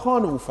 when I went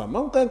carnival, fam.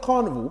 I'm going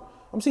carnival.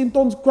 I'm seeing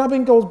dons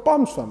grabbing girls'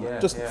 bums, fam.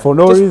 For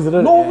no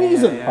reason. No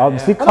reason. See, And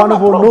I'm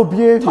carnival, bro, no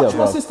behavior, touch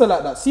my bro. sister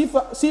like that. See if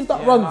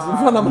that runs in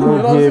front of me. No you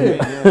know what I'm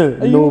behavior.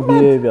 saying? Are you No mad?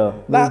 behavior.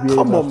 No Like, come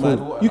behavior on, at man.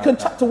 all. You can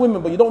chat to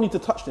women, but you don't need to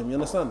touch them. You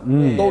understand?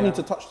 You don't need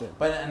to touch them.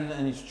 But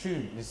and it's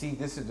true. You see,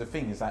 this is the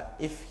thing. Is that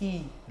if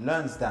he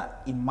learns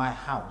that in my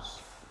house,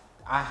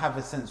 I have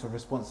a sense of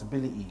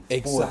responsibility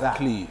for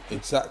that.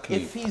 Exactly.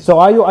 If he's So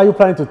are you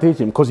planning to teach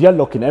him? Because you're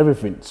looking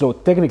everything. So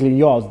technically in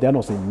yours, they're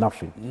not saying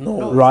nothing.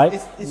 No, right?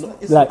 It's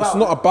Like- it's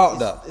not about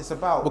that. It's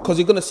about because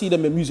you're gonna see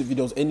them in music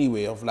videos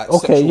anyway of like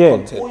Okay, sexual yeah.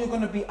 content. or you're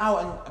gonna be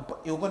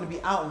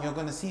out and you're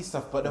gonna see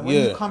stuff. But then when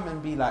Yeah. you come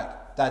and be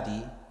like,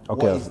 "Daddy,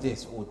 Okay. what is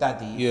this?" or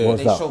 "Daddy, Yeah. What's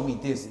they that? showed me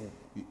this."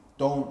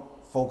 Don't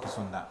focus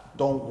on that.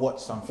 Don't watch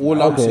something.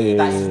 All I'm saying-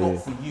 that is not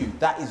for you.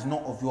 That is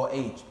not of your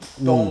age.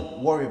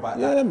 Don't worry about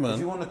that. Yeah, man. If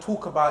you want to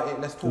talk about it,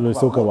 let's talk Let's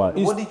about talk about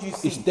it. what did you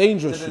see? It's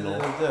dangerous, you know.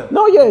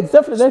 No, yeah, it's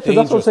definitely dangerous.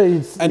 That's what I'm saying.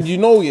 Dangerous. And you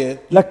know, yeah,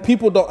 like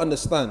people don't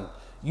understand.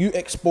 You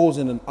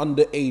exposing an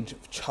underage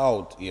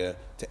child, yeah,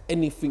 to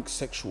anything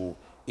sexual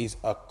is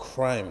a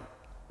crime.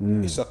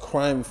 It's a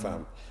crime,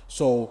 fam.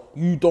 So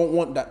you don't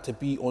want that to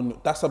be on.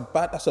 That's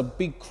a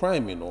big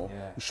crime, you know.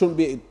 Yeah. You shouldn't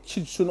be.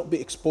 Kids should not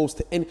be exposed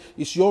to any.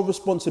 It's your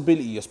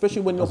responsibility,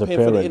 especially when you're As a paying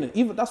for the parent. internet.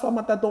 Even that's why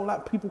my dad don't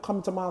like people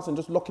coming to my house and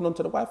just locking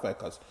onto the Wi-Fi,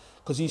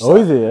 because he's. Oh,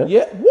 is it,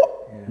 yeah?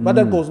 What? My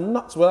dad goes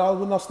nuts when I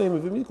was staying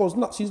with him. He goes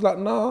nuts. He's like,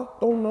 nah,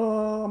 I'm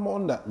not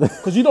on that.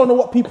 Because you don't know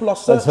what people are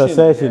searching. That's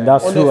her searching.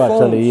 That's on true, their actually.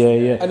 phones. Yeah,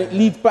 yeah. And it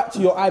leads back to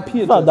your IP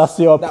address. No, that's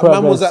your that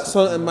man was progress. at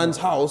certain man's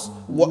house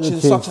watching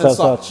Looking such and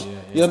such. such.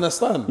 You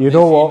understand? You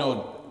know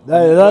what?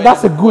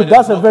 That's a good.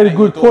 That's a very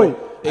good point.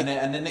 And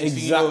the next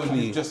Exactly. thing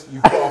you know,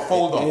 you've got a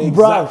folder.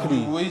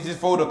 Exactly. Where does this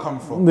folder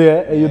come from? Yeah,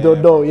 and you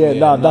don't know.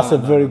 Yeah, that's a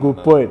very good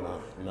point.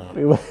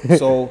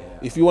 So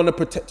if you want to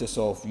protect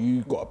yourself,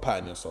 you got to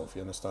pattern yourself.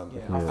 You understand?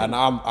 Yeah. And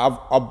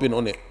I've been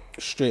on it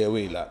straight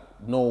away. Like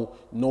no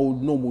more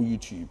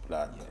YouTube.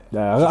 Like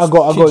Yeah, just I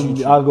got kids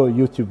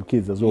YouTube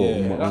kids as well. Yeah,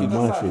 in That's my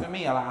like street. for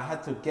me. I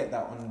had to get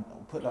that on,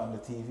 put that on the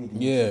TV. The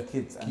Yeah. YouTube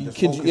Kids, and You just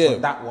kids- focus yeah.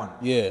 on that one.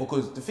 Yeah.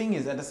 Because the thing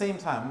is, at the same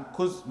time,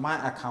 because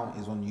my account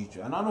is on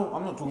YouTube, and I'm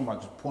not talking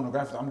about just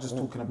pornography. I'm just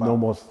talking about No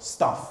more.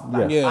 stuff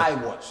like Yeah. I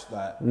watch.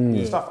 Like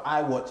the stuff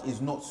I watch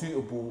is not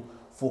suitable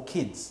for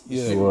kids. It's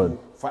Yeah. suitable Word.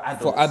 for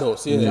adults. For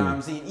adults, yeah. You know what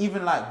I'm saying?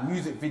 Even like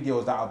music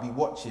videos that I'll be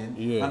watching,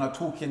 Yeah. and I'm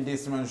talking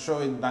this and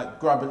showing like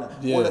grabbing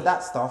Yeah. all of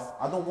that stuff.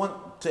 I don't want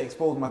to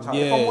expose my child.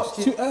 If Yeah, I watch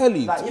it's it, too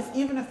early. Like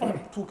even if I'm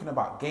talking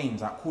about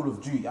games like Call of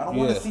Duty, I don't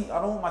want Yeah. to see.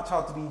 I don't want my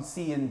child to be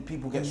seeing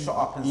people get shot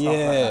up and stuff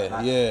Yeah, like that.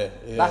 Like,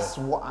 yeah. That's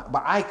what.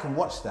 But I can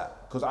watch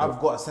that because I've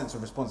got a sense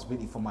of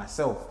responsibility for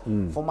myself.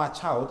 For my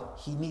child,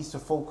 he needs to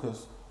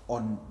focus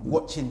on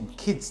watching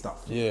kid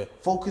stuff. Yeah.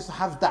 Focus.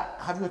 Have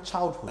your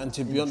childhood. And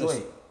to be Enjoy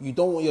honest, it. you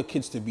don't want your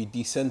kids to be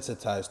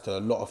desensitized to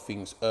a lot of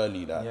things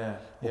early. Like, Yeah,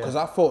 because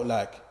yeah. I felt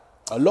like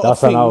a lot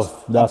That's of an things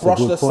out- that's I a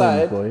brushed good point,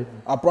 aside. boy.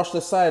 I brushed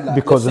aside like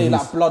Because let's say of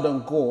like his- blood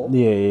and gore.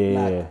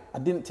 Yeah. I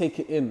didn't take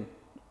it in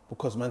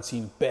because man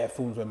seen bare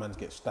films where man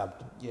get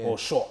stabbed Yeah. or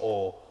shot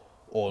or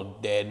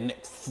their neck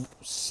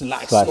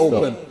sliced Sliced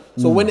open. up.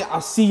 So when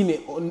I've seen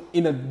it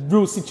in a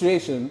real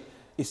situation,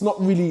 it's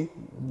not really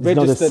not the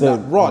registered that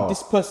same. raw. No.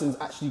 This person's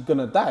actually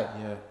gonna die.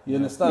 Yeah. You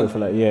understand? Yeah, for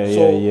like, yeah.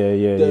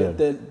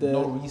 The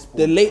respawn.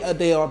 the later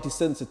they are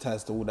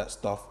desensitized to all that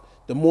stuff,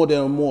 the more they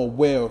are more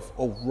aware of,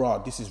 oh, raw,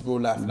 this is real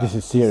life. This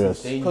is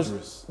serious. Dangerous.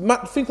 Because man,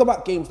 think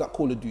about games like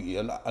Call of Duty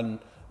and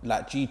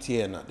like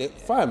GTA and that.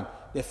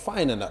 They're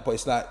fine and that, but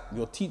it's like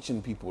you're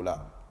teaching people that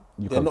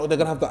they're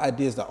gonna have the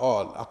ideas that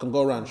I can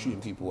go around shooting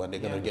people and they're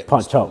gonna get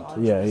Punch respond. out.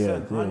 Yeah.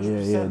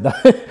 100%.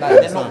 That- Like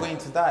they're not going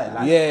to die.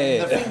 Like,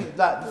 Yeah. The thing,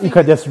 like, the You thing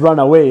can just run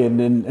away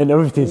and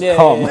everything's Yeah,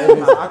 calm.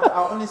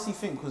 I honestly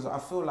think because I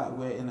feel like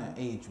we're in an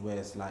age where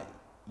it's like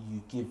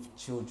you give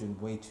children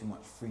way too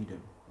much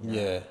freedom. You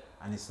know? Yeah.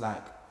 And it's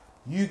like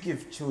you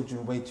give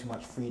children way too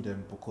much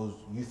freedom because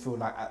you feel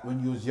like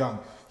when you was young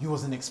you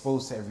wasn't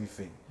exposed to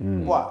everything.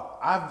 But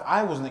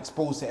I wasn't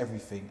exposed to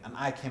everything, and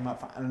I came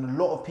out. And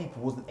a lot of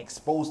people wasn't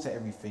exposed to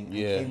everything and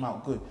Yeah. came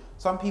out good.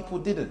 Some people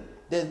didn't.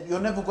 Then you're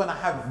never gonna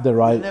have The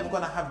right- You're never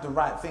gonna have the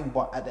right thing.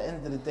 But at the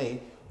end of the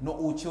day, not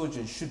all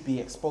children should be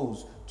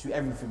exposed to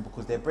everything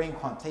because their brain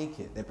can't take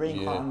it. Their brain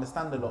Yeah. can't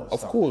understand a lot of Of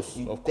stuff. course.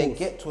 They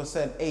get to a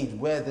certain age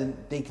where then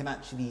they can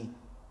actually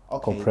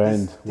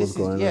Comprehend this what's is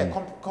going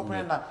on.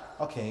 comprehend that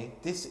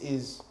this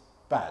is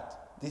bad,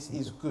 this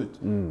is good,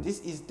 this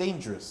is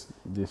dangerous.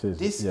 This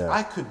is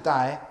I could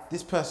die,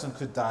 this person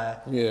could die.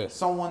 Yeah.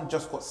 Someone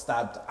just got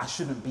stabbed, I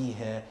shouldn't be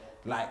here.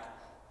 Like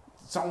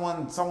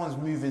someone's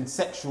moving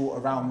sexual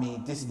around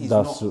me. This is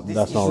That's this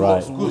not is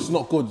right. good. It's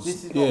not good.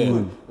 This is Yeah. not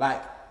good.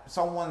 Like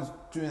someone's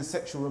doing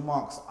sexual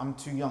remarks. I'm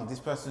too young. This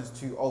person's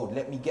too old.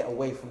 Let me get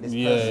away from this person.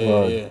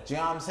 Yeah. Do you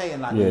know what I'm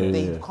saying? Like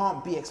they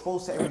can't be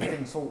exposed to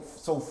everything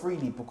so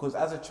freely because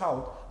as a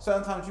child,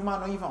 certain times you might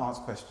not even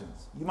ask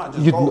questions. You might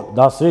just go.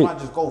 That's You it. might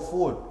just go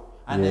forward,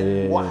 and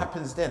then what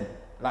happens then?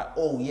 Like,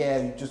 oh yeah,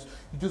 you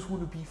just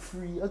want to be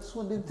free. I just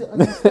want them to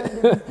understand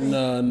everything.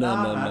 No.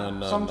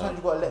 Man. Sometimes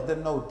you gotta let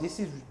them know this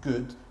is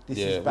good, this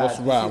is bad, what's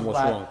this right is and what's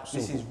right, wrong.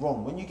 this Simple. is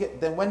wrong.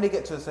 When they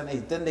get to a certain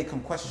age, then they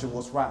can question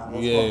what's right and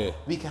what's wrong.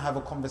 We can have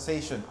a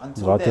conversation.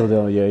 Until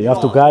then, you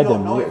have to guide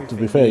them. know To everything.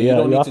 be fair, You yeah,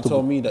 don't you need have to to.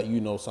 tell me that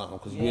you know something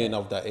because you ain't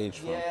of that age,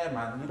 fam. Yeah,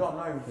 man, you don't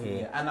know everything.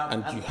 Yeah.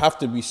 And you have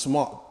to be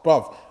smart,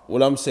 bruv.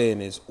 What I'm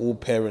saying is, all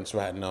parents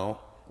right now,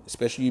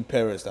 especially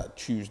parents that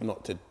choose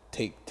not to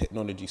take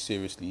technology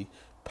seriously,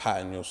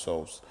 pattern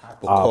yourselves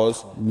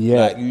because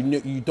yeah. like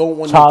you don't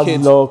want Child your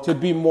kids lock. to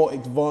be more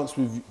advanced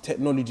with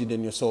technology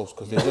than yourselves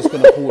because they're just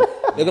gonna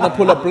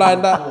pull a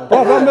blind eye. Bro,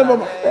 I remember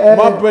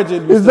my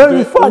brethren used it's to very do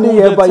it funny, all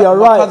yeah, the but time. you're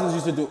My right. cousins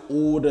used to do it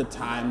all the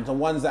time. The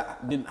ones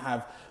that didn't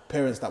have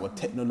parents that were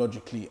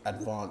technologically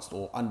advanced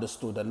or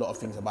understood a lot of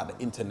things about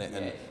the internet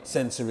and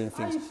censoring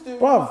things. used to do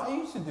it. Bruv, I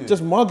used to do it.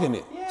 just mugging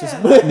it. Yeah, Just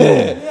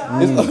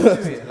I used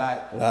to do it.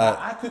 Like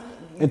I could.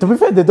 And to be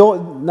fair, they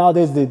don't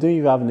nowadays. They don't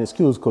even have an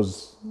excuse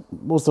because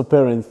most of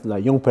parents,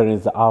 like young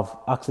parents, have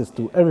access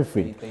to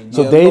everything.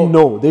 So Yeah, they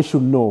know. They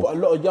should know. But a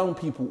lot of young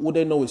people, all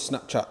they know is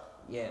Snapchat,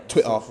 Yeah,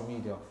 Twitter. social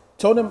media.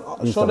 Show them,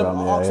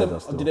 Instagram, yeah, ask yeah,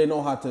 that's them, true. do they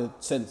know how to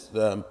sense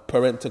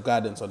parental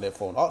guidance on their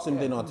phone? Ask them if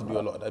they know how to do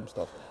a lot of them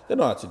stuff. They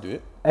know how to do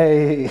it.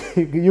 Hey,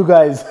 you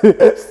guys,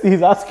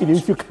 Steve's asking you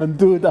if you can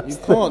do that. You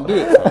can't do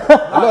it, fam.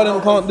 A lot of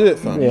them can't do it,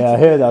 fam. Yeah, I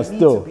hear that You need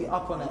still. to be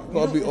up on it. You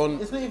Gotta don't- be it's- on-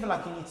 It's not even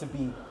like you need to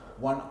be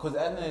one, because at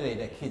the end of the day,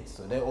 they're kids,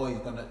 so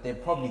they're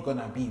probably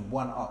gonna be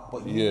one up.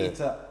 But you Yeah. need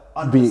to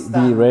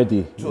understand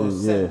ready. to a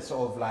Yeah. sense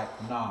of like,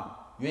 nah,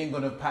 you ain't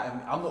gonna pattern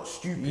me. I'm not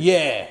stupid.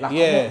 Yeah, like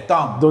yeah. I'm not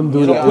dumb. Don't do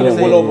You know that, what I'm yeah.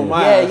 saying? All over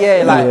my Yeah, ass.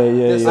 yeah, like Yeah,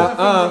 there's yeah. certain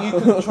things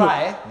that you can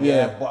try. Yeah.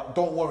 Yeah, but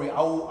don't worry,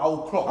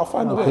 I'll clock. I'll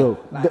find a way. Clock.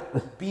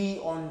 Like, be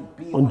On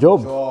on job.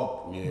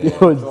 Yeah. Be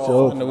on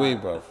job. Find a way,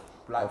 bruv.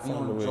 Like be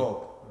find a on way. job.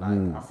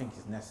 Like I think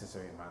it's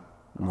necessary, man.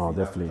 I No, think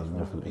definitely, That's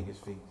one of definitely. the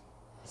biggest things.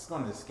 It's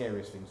one of the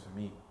scariest things for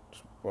me.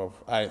 Bruv,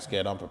 I ain't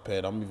scared, I'm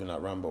prepared. I'm moving like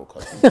Rambo,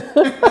 cuz. Yeah,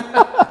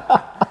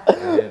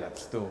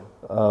 that's still.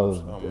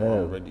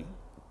 I'm ready.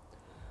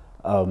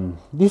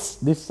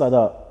 This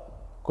other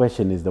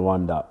question is the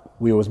one that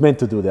we was meant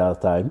to do the other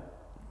time,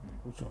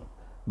 Which one?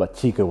 but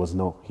Chica was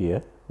not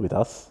here with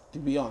us.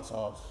 Did we answer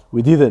ours?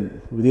 We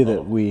didn't.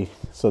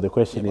 So the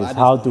question Yeah, but is, I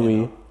how just do not we,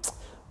 here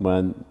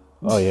man?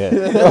 Oh yeah.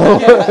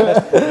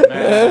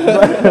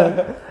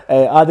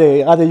 Are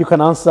they? You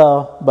can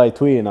answer by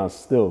tweeting us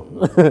still.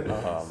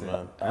 Oh,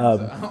 man.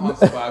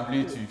 Answer by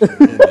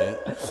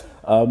Bluetooth.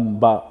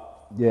 But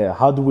yeah,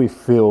 how do we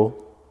feel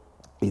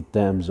in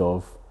terms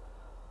of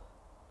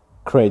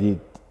credit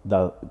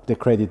that the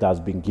credit has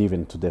been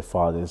given to their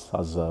fathers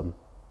as a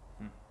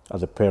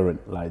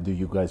parent? Like, do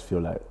you guys feel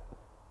like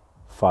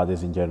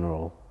fathers in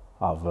general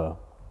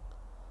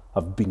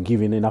have been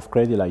given enough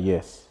credit? Like,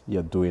 yes,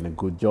 you're doing a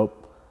good job.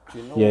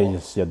 You know Yeah, what?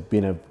 yes, you're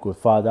being a good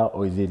father,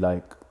 or is it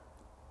like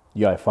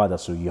you're a father,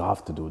 so you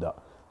have to do that?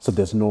 So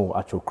there's no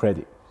actual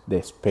credit.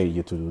 They pay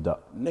you to do that.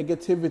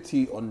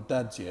 Negativity on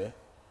dads, yeah,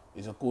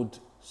 is a good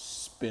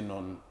spin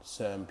on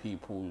certain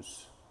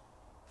people's,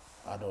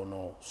 I don't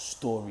know,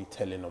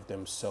 storytelling of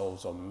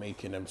themselves or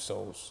making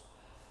themselves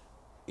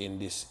in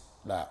this,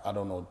 like, I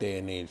don't know, day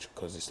and age,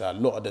 because it's like a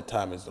lot of the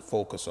time is the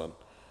focus on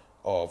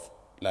of,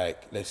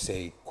 like, let's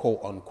say, quote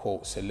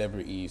unquote,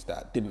 celebrities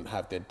that didn't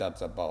have their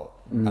dads about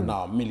and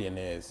now are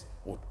millionaires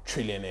or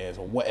trillionaires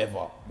or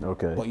whatever.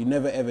 Okay. But you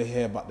never ever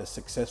hear about the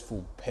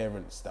successful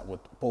parents that were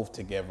both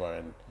together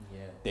and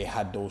they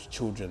had those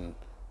children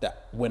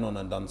that went on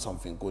and done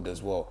something good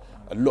as well.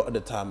 A lot of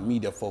the time,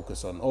 media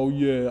focus on, oh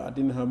yeah, I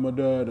didn't have my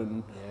dad,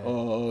 and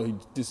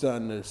this that,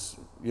 and this.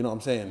 You know what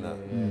I'm saying?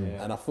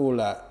 And I feel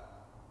like,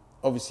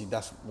 obviously,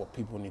 that's what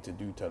people need to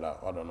do to,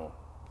 like, I don't know.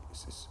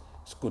 It's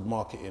good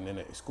marketing,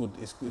 innit?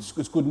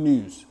 It's good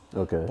news.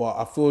 Okay. But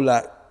I feel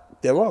like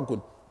there are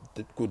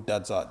good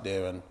dads out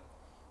there, and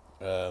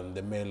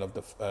the male of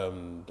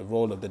the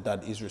role of the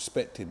dad is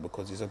respected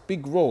because it's a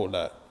big role.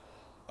 Like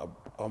a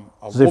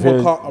So if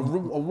woman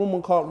you're- a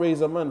woman can't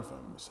raise a man,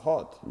 fam. It's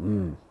hard.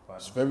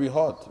 It's very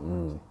hard.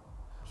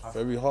 It's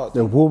very hard.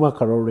 The woman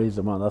cannot raise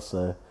a man. That's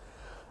the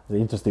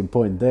interesting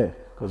point there.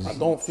 Because I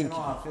don't You think. know,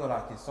 I feel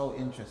like it's so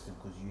interesting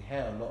because you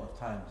hear a lot of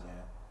times,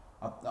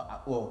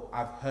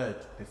 I've heard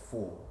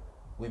before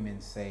women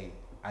say,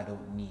 I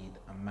don't need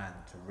a man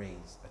to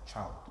raise a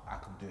child. I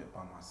can do it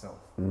by myself.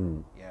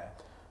 Yeah.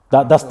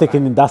 that's I feel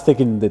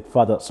taking the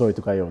father. Sorry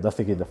to cut you off. That's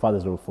taking the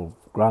father's role for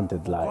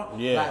granted. Like,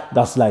 Yeah.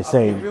 That's like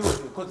saying-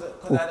 because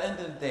at the end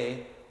of the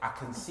day, I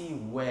can see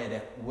where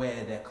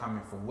they're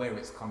coming from, where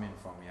it's coming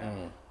from.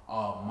 Yeah.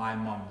 Oh, my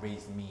mum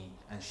raised me,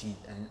 and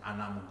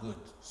I'm good,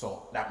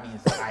 so that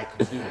means that I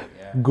can do it.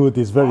 Yeah. good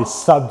is very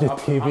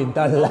subjective in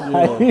that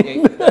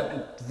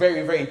line.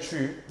 Very, very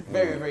true.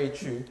 Very, very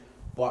true.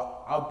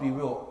 But I'll be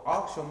real.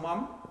 Ask your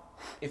mum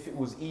if it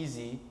was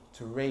easy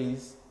to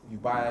raise you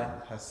by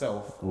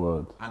herself.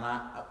 Word. And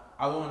I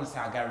don't want to say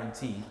I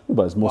guarantee.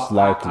 But it's most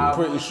likely.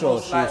 Pretty it's sure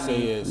most she'll likely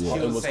say yes. she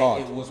It would was say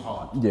hard. It was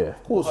hard. Yeah.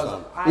 Of course, Because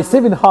fam. I It's know-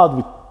 even hard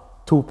with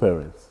two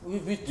parents.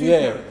 with two Yeah,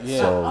 parents.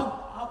 yeah. So-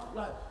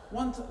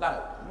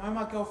 When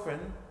my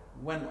girlfriend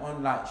went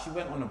on, like, she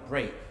went on a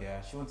break,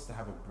 yeah, she wanted to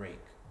have a break.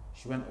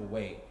 She went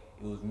away.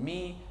 It was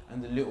me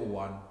and the little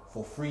one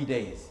for 3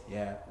 days,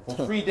 yeah,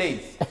 for 3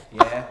 days,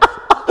 yeah,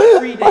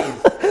 3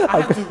 days.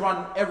 I had to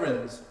run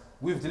errands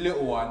with the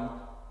little one.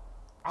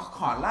 I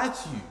can't lie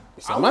to you.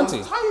 It's I romantic.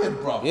 was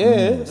tired, bro. Yeah,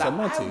 it's like,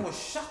 romantic. I was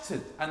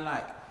shattered, and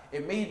like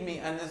it made me.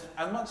 And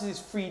as much as it's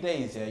 3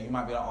 days, yeah, you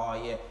might be like,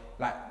 oh yeah,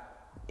 like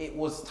it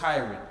was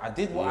tiring. I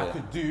did what I Yeah.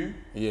 could do,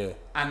 Yeah.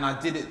 and I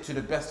did it to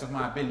the best of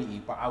my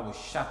ability, but I was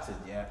shattered,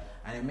 yeah.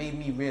 And it made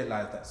me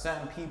realize that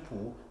certain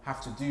people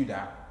have to do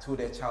that till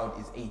their child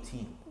is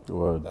 18.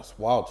 Word. That's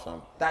wild,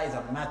 fam. That is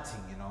a mad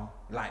thing, you know.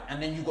 Like,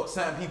 and then you got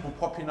certain people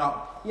popping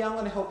up. Yeah, I'm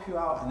gonna help you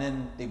out, and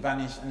then they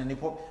vanish, and then they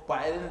pop. But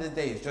at the end of the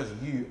day, it's just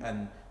you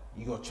and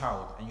your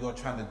child, and you're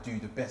trying to do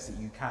the best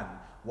that you can,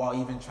 while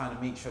even trying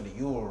to make sure that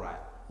you're alright.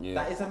 Yeah.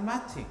 That is a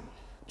mad thing.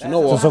 Do you know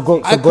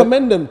what? I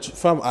commend them,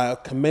 fam. I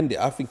commend it.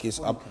 I think it's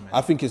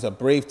a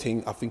brave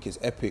thing. I think it's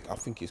epic. I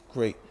think it's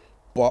great.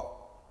 But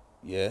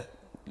yeah,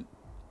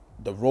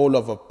 the role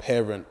of a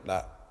parent,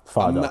 like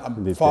Father,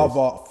 in this case.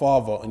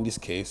 father in this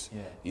case,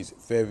 Yeah. is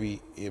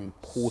very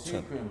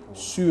important.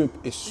 Super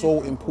important. It's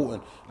so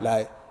important.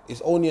 Like,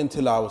 it's only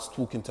until I was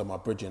talking to my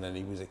brethren and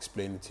he was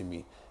explaining to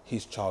me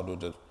his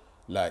childhood.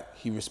 Like,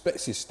 he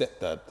respects his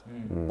stepdad,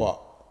 but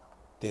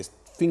there's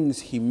things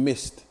he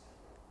missed.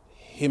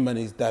 Him and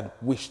his dad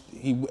wished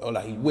he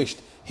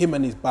wished him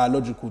and his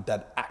biological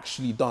dad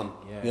actually done.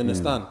 Yeah. You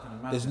understand?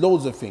 There's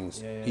loads of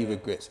things he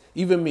regrets.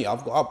 Even me,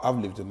 I've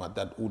lived with my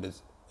dad all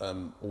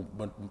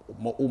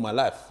my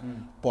life,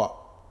 but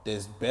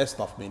there's bare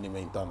stuff made him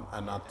ain't done,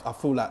 and I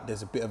feel like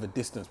there's a bit of a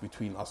distance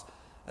between us.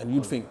 And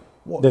you'd think,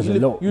 what? There's a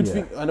lot, You'd yeah.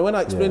 think, and when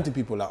I explain Yeah. to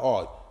people like,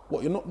 oh,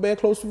 what? You're not bare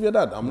close with your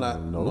dad? I'm like,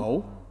 No.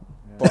 no.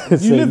 But you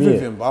Same live with here.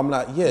 him. But I'm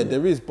like, yeah,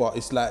 there is, but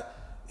it's like.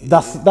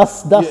 That's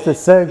the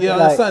same. Yeah, I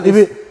like, understand.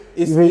 even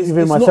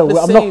It's myself, not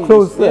the I'm not same.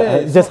 close. Yeah,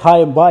 It's just high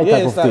and by Yeah,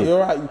 type it's of like, thing. you're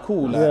right, you're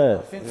cool. Like,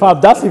 Yeah,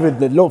 fam, that's even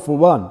the low for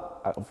one.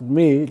 For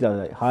me, that's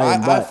like high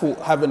and I by. thought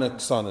having a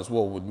son as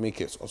well would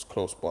make it us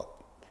close, but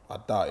I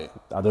doubt it.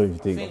 I don't even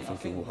think. I think it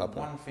think will happen.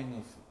 one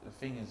thing, the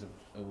thing is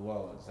as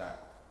well is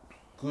that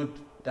good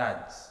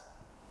dads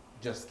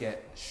just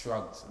get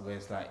shrugged, where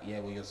it's like, yeah,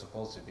 well, you're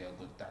supposed to be a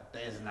good dad.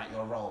 That isn't that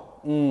your role.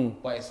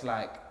 But it's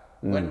like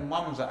when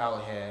mums are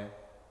out here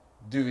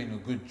doing a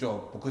good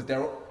job, because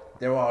there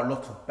are a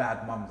lot of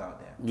bad mums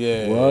out there.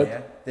 Yeah. What?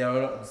 Yeah, there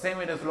are the same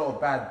way there's a lot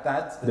of bad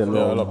dads. There There's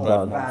are a lot of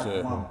bad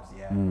yeah. mums.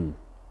 Yeah,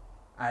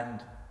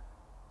 and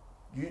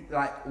you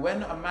like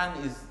when a man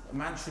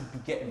should be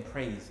getting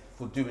praised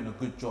for doing a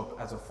good job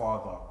as a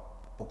father,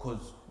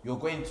 because you're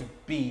going to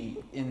be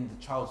in the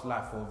child's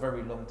life for a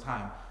very long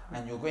time,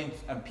 and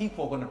and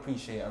people are going to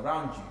appreciate it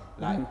around you.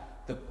 Like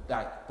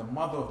the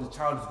mother of the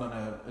child is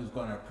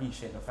gonna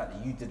appreciate the fact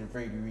that you did a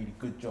very, really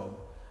good job,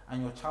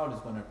 and your child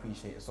is going to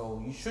appreciate it. So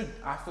you should.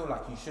 I feel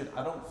like you should.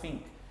 I don't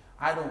think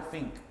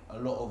a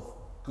lot of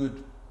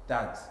good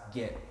dads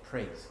get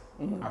praise.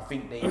 I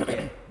think they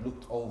get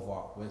looked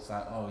over, where it's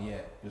like, oh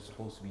yeah, you're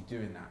supposed to be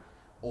doing that.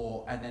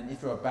 And then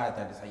if you're a bad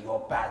dad, it's like,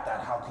 you're a bad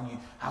dad. How can you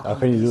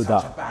do be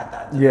such that? a bad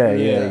dad?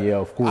 Yeah,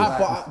 of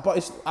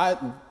course.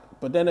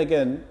 But then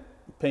again,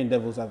 playing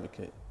devil's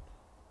advocate,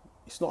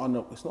 it's not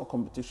a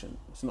competition.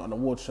 It's not an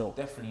award show.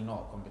 Definitely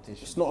not a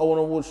competition. It's not an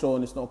award show,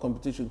 and it's not a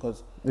competition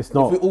because It's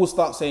not. If we all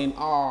start saying,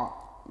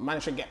 man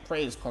should get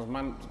praised because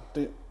man's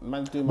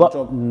doing But- my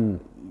job,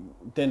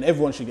 then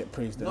everyone should get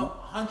praised. Then. Not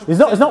 100%. It's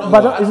not. no,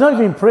 But it's not I-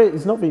 even praised.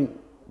 It's not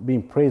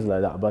being praised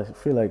like that. But I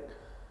feel like,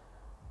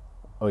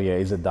 oh yeah,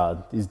 he's a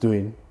dad.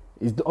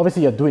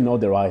 Obviously you're doing all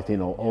the right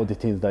thing, or all the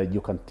things that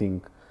you can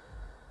think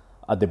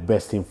are the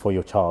best thing for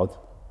your child.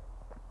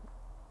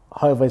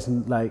 However, it's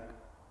like,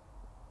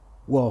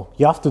 well,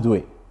 you have to do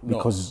it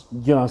because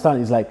you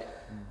understand. It's like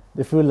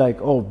they feel like,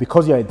 oh,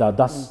 because you're a dad,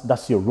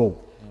 that's your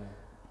role.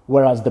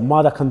 Whereas the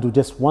mother can do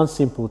just one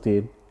simple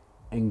thing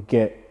and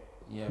get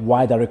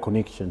wider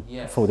recognition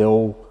for their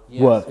whole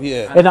work.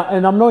 Yeah. And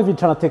I'm not even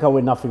trying to take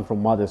away nothing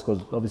from mothers,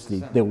 because obviously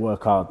they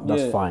work hard.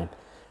 That's fine.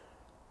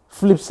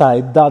 Flip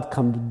side, dad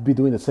can be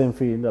doing the same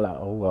thing. They're like,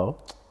 oh well,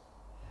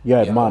 you're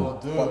a man.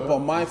 But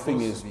my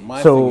thing is,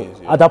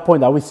 At that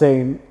point, are we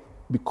saying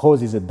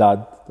because he's a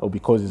dad or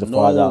because he's a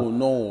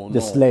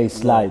father,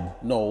 slide?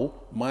 No,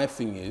 my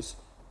thing is,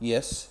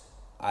 yes,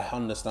 I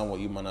understand what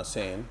you man are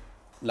saying.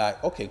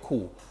 Like, okay,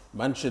 cool.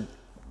 I'm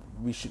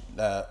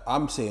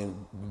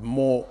saying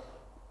more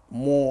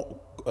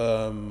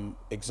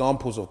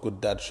examples of good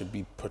dads should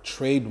be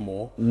portrayed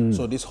more.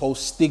 So this whole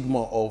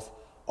stigma of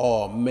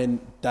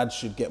dads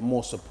should get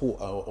more support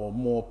or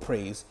more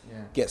praise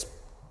gets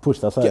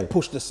pushed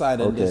aside.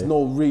 And there's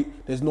no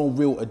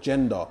real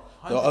agenda.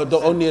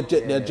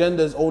 The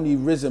agenda is only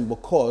risen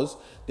because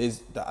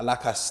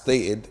like I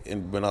stated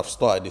when I've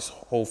started this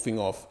whole thing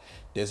off,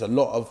 there's a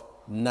lot of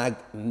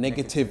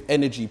negative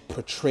energy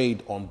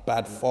portrayed on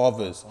bad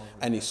fathers,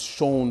 and it's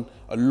shown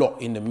a lot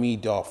in the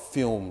media,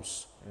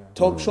 films.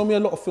 Show me a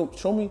lot of films.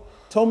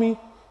 Tell me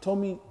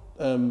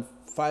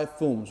 5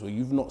 films where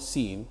you've not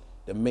seen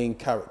the main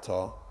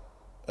character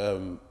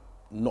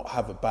not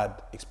have a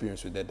bad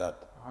experience with their dad.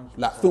 100%.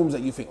 Like films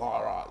that you think,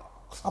 all right.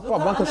 I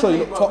can show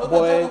you Top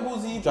Boy,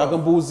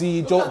 Dragon Ball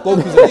Z,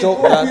 Goku's a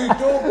joke, dad.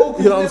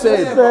 You know what I'm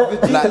saying?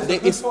 Like,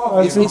 it's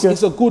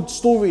a good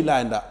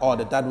storyline that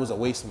the dad was a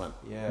waste man.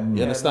 Yeah.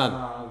 You understand? No,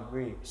 I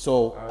agree.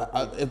 So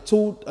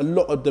until a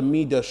lot of the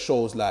media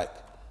shows like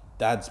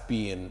dads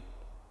being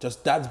dads,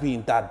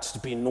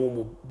 just being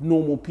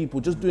normal people,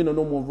 just doing a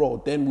normal role,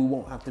 then we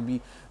won't have to be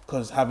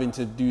because having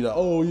to do that.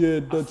 Oh yeah,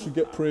 dad should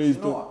get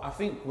praised. Do you know what? I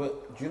think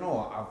do you know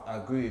what? I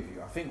agree with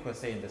you. I think we're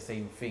saying the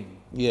same thing.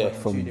 Yeah, but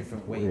in from two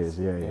different ways.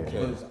 Yeah.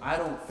 Because I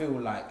don't feel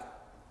like.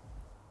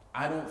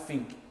 I don't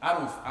think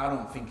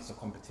it's a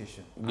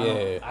competition.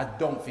 Yeah. I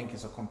don't think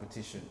it's a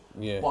competition.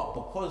 Yeah. But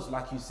because,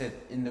 like you said,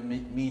 in the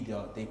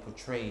media they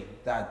portray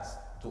dads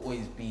to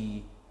always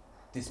be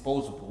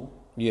disposable.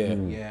 Yeah.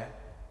 Yeah.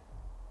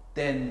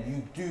 Then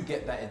you do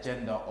get that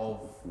agenda of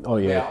Oh,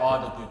 yeah.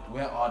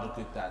 where are the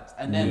good dads?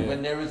 And then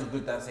when there is a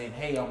good dad saying,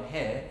 "Hey, I'm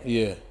here,"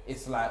 Yeah.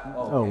 it's like,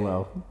 Oh, okay.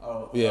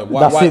 well. Yeah.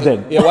 That's it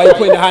then. Yeah. Why are you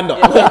putting your hand up?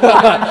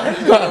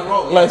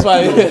 That's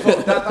why.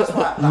 That's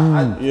why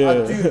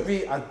I do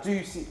agree. I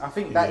do see. I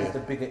think that is the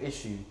bigger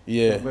issue.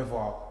 Yeah. than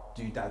whether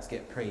do dads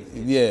get praised?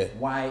 It's Yeah.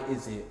 Why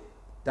is it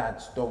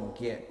dads don't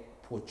get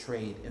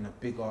portrayed in a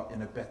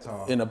better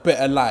light? In a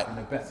better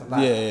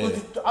light. Yeah.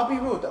 I'll be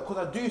real, because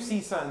I do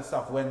see certain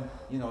stuff when,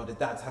 you know, the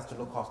dads has to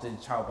look after the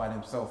child by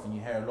themselves, and you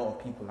hear a lot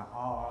of people like,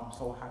 "Oh, I'm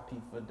so happy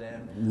for them.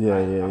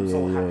 I'm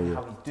so happy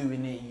how he's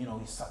doing it. You know,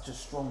 he's such a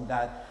strong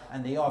dad,"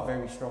 and they are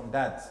very strong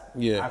dads.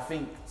 Yeah. I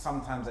think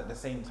sometimes at the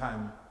same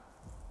time,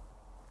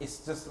 it's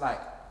just like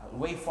the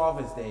way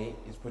Father's Day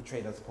is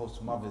portrayed as opposed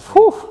to Mother's Day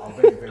are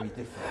very, very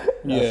different.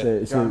 Yeah. Do you know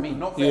what I mean?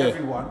 Not for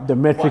everyone. The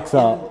metrics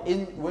but are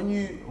when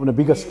you on a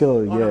bigger scale,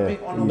 on yeah. a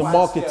big, on a The wide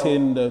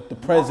marketing, scale, the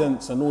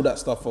presents, and all that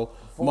stuff for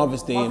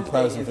Mother's Day in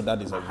person for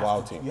dad is a you have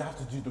wild to- thing.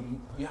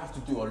 You have to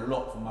do a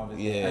lot for Mother's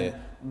Yeah. Day,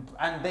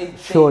 and they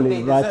Surely,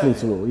 they rightly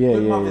deserve so. it. Yeah,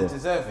 Good yeah, mothers yeah.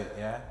 deserve it.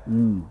 Yeah. Do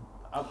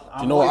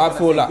you know what I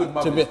feel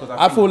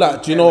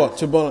like? Do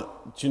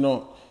you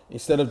know?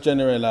 Instead of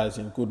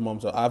generalizing good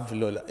moms, I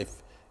feel like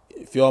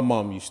if you're a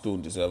mom, you still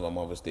deserve a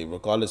Mother's Day,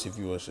 regardless if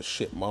you was a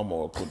shit mom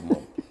or a good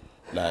mom.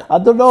 Like, I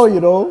don't know, you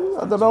know.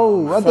 I don't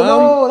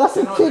know. That's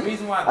You a know, the kick.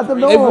 reason why- I don't the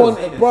know. reason everyone,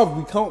 say this. bruv,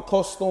 we can't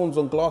cast stones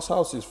on glass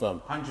houses,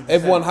 fam. 100%.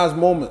 Everyone has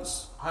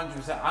moments.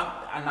 100%.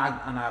 And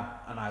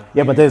I.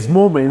 Yeah, but there's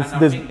moments. And I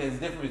There's think there's a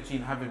difference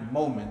between having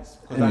moments,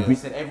 because like you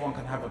said, everyone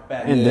can have a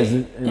bad and day,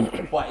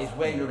 there's but it's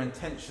where your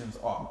intentions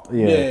are.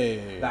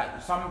 yeah.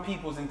 Like some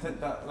people's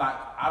intent, like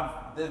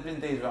there's been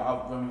days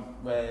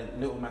where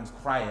little man's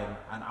crying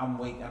and I'm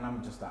waiting and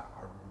I'm just like,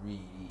 I really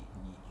need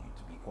you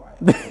to be quiet.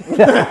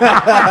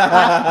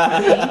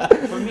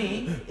 For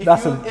me,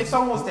 if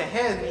someone was to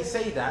hear me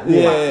say that,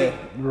 Yeah. I think,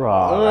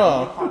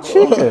 Right.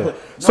 chicken.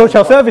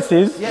 Social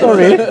services.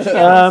 Sorry.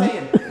 I'm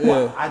saying.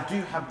 But I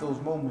do have those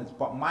moments,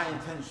 but my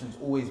intention's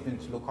always been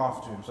to look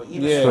after him. So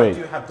even if I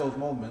do have those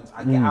moments,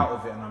 I get out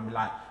of it and I'm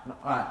like, no,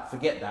 all right,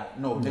 forget that.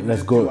 No, let me Let's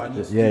just go. do what I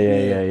need to Yeah,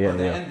 do. yeah. But at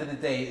the end of the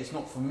day, it's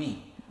not for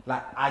me.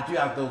 Like I do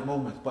have those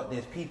moments, but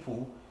there's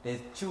people,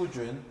 there's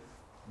children,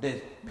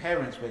 there's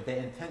parents where their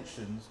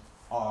intentions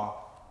are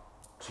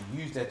to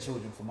use their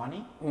children for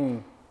money,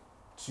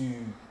 to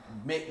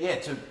make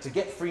to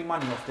get free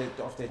money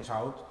off their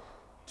child,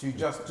 to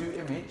just do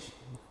image,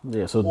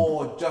 Yeah. So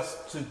or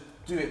just to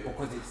do it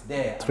because it's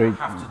there and Trade.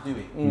 I have to do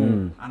it.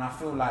 And I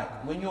feel like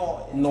when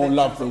your No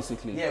love, intentions-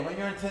 basically. Yeah, when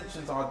your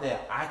intentions are there,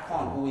 I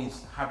can't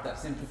always have that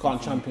sympathy. Can't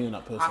for champion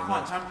that person, I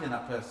can't champion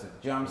that person.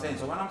 Do you know what I'm saying?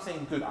 So when I'm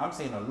saying good, I'm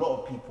saying a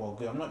lot of people are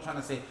good. I'm not trying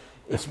to say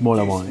if small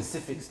you do amount.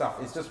 specific stuff.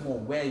 It's just more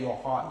where your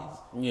heart is.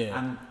 Yeah.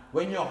 And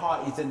when your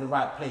heart is in the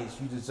right place,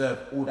 you deserve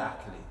all the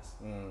accolades.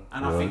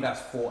 And I think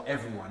that's for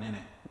everyone,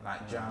 innit?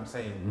 Like, do you know what I'm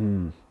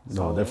saying?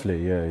 no,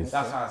 definitely, yeah.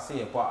 That's how I see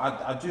it. But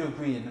I do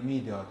agree in the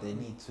media, they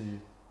need to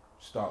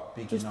start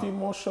bigging Just up. do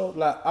more shows.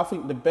 Like, I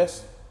think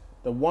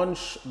the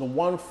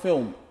one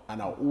film,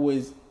 and I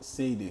always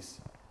say this,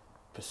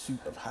 Pursuit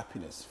of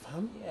Happiness,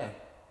 fam. Yeah.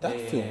 That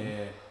Yeah, film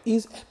yeah,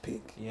 is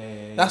epic.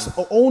 yeah. That's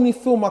the only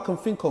film I can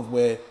think of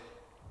where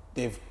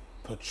they've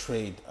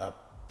portrayed a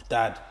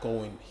dad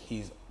going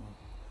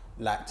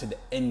like to the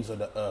ends of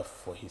the earth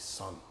for his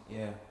son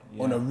Yeah.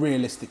 on a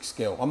realistic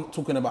scale. I'm not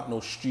talking about no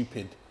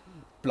stupid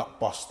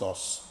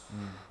blockbusters,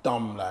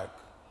 dumb like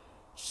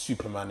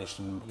Supermanish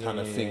kind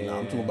of thing.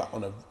 I'm talking about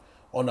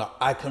on a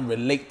I can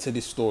relate to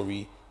this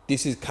story.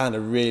 This is kind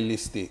of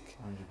realistic.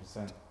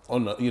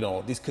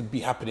 100%. This could be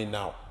happening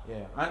now.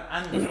 Yeah,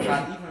 and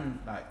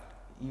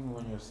even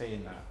when you're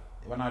saying that,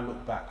 when I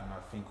look back and I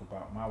think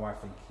about my wife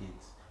and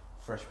kids,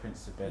 Fresh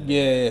Prince of Bel-Air,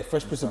 Yeah,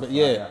 Fresh Prince of stuff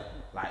Bel-Air,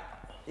 like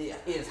that, like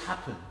it has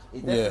happened.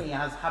 It definitely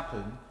has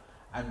happened,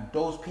 and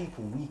those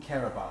people we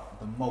care about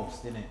the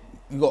most, innit?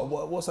 You got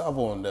what's the other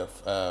one there?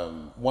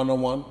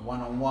 One-on-One.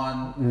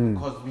 One-on-One,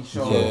 Cosby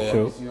Show, Yeah.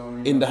 obviously, you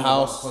know, In the talk about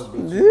House. Cosby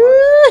too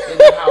much. In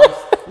the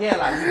House, yeah,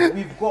 like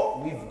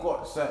we've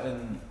got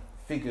certain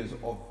figures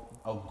of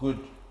a good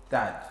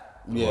dad,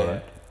 Yeah.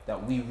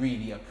 that we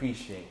really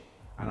appreciate,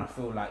 and I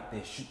feel like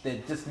there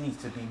just needs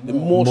to be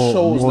More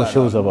shows more like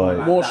shows that. about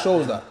it. More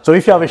shows that. So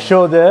if you have a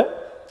show there,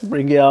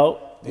 bring it out.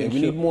 Yeah,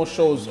 we need more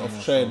shows of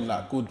sharing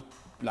like good,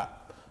 like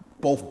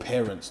both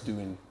parents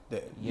doing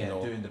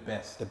doing the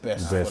best. the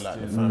best The for best. like the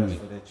Doing the family. best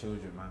for their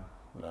children, man.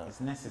 Like, It's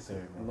necessary,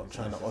 man. I'm not It's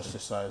trying to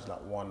necessary. ostracize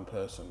like one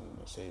person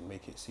and say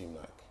make it seem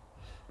like,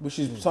 which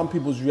is some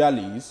people's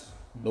realities.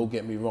 Don't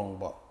get me wrong,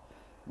 but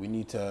we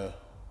need to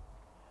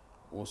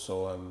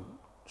also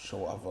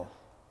show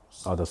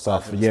Other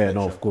sides stuff. of the Yeah, no,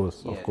 spectrum. of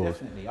course, Yeah, of course.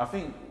 definitely. I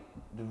think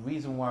the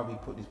reason why we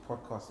put this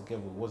podcast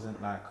together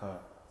wasn't like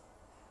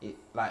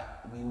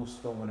we also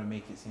don't want to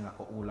make it seem like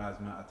an all lives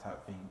matter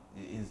type thing.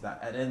 It is that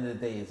at the end of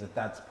the day, it's a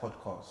dad's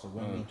podcast. So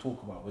when we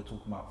talk about, we're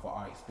talking about for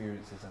our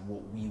experiences and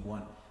what we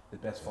want the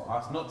best for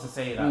us. Not to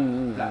say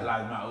that Black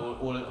Lives Matter.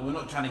 We're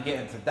not trying to get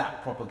into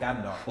that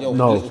propaganda. Yo,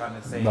 No. We're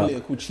trying to say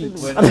Political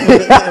cheats. But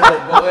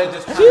we're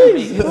just trying to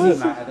make it seem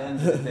like at the end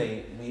of the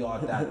day, we are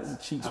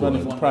dads. Cheats and we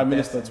running for want Prime the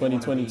best Minister and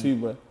we wanna 2022,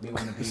 bro. We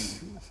want to be.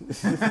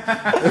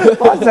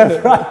 What's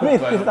that, right?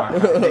 Going on my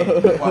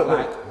campaign. But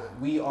like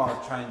we are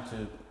trying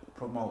to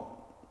promote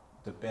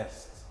the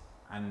best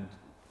and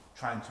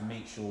trying to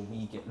make sure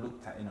we get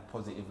looked at in a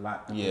positive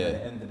light. Because Yeah. at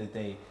the end of the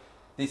day,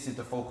 this is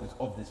the focus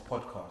of this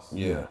podcast.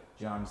 Yeah. Do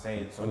you know what I'm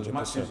saying? So as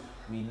much 100%. as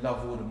we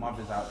love all the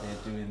mothers out there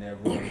doing their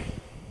role,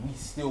 we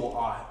still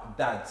are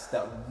dads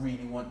that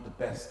really want the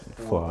best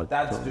For for our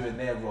dads children. doing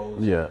their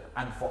roles Yeah.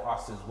 and for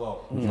us as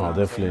well. Do you No, know what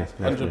I'm saying?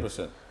 definitely, That's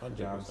 100%. Do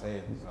you know what I'm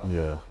saying? So,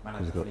 Yeah. Man, I It's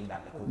just good. think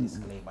that little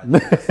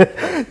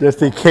disclaimer.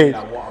 Just in case.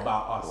 Like, what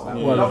about us? Like,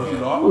 we Yeah. love you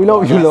lot. We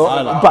love you That's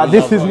lot, about but us.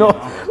 this We is love not.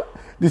 you, know.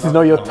 This is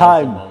not your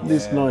time.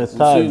 This is Yeah. not your We'll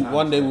time. soon,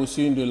 one day we'll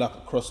soon do like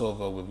a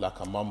crossover with like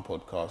a mum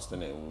podcast,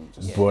 and it will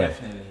just Yeah, Boy.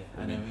 definitely.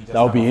 And then we just That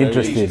would have be a very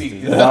interesting.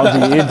 speak- That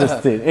would be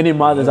interesting. Any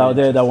mothers out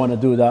there that want to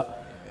do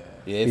that,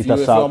 yeah. Hit If you, us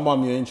if up. your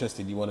mum you're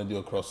interested, you want to do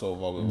a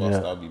crossover with us, Yeah.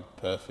 that'd be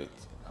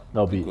perfect.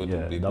 that'll be Good, yeah.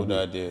 would be a That'll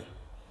good be, idea.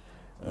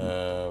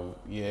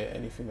 Yeah.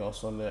 Anything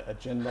else on the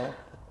agenda,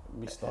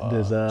 Mr.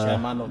 There's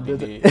Chairman of the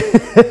there's day?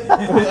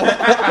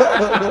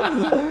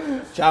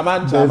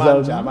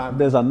 Chairman.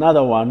 there's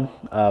another one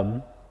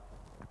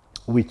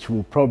which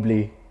we'll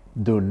probably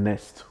do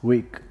next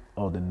week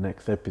or the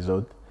next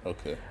episode,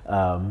 Okay.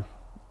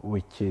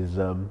 which is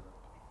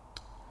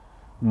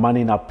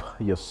manning up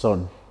your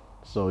son.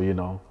 So you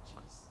know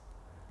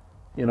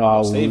how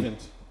we,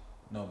 Savings.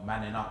 No,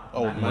 manning up.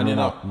 Oh, manning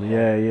up.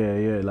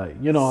 yeah, like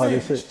you know how they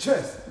say.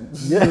 Chest.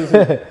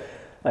 Yeah.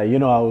 Like, you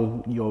know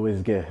how you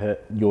always get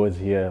hurt, you always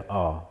hear,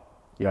 oh,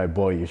 you're a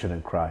boy, you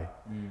shouldn't cry.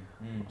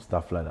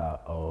 Stuff like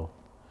that. Or,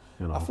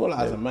 you know. I feel like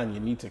as a man,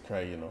 you need to cry.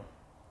 You know,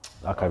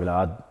 I can't be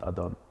like, I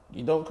don't.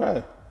 you don't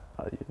cry.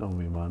 You know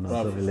me, man. I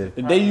Bruv, don't really.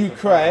 the day you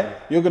cry,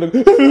 you're gonna.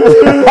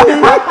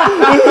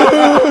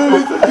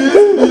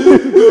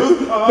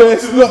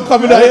 It's not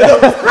coming out here.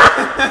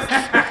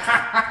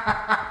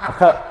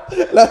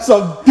 Like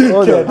some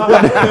Hold dickhead.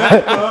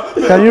 on.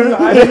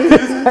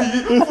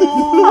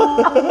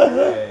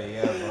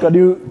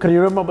 Can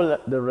you remember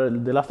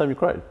the last time you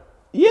cried?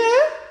 Yeah,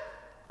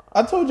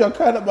 I told you I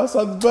cried at my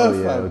son's birth.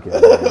 Oh yeah, fam. okay.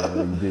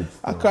 Yeah, you did.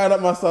 I cried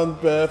at my son's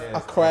birth. Yeah,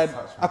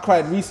 I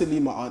cried recently.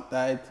 My aunt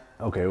died.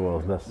 Okay, well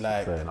that's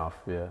Like- fair enough.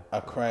 Yeah. I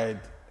cried.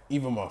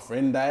 Even my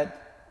friend died.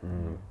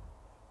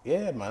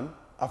 Yeah, man.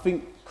 I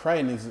think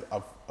crying is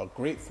a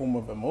great form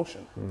of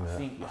emotion. I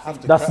think You have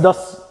to That's cry.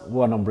 that's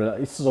one umbrella.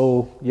 It's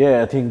so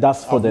yeah. I think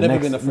that's for I've the never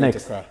been next afraid to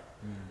cry.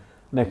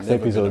 next Never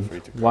been episode.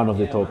 afraid to cry. One of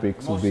the yeah, man.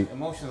 topics will be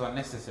Emotions are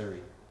necessary.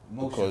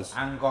 Emotions, Because-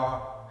 anger,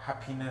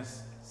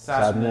 happiness,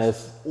 Sadness.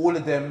 sadness. All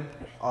of them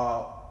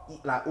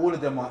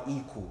are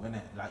equal,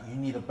 innit? Like you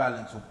need a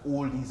balance of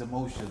all these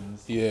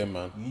emotions. Yeah,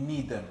 man. You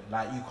need them.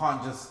 Like you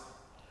can't just.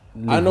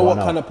 I know one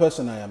what out. kind of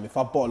person I am. If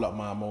I bottle up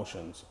my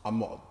emotions, I'm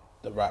not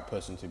the right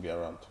person to be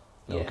around.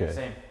 Yeah, Okay.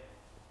 Same.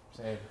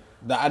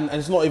 And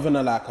it's not even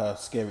like a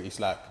scary. It's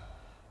like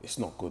it's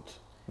not good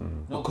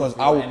No, because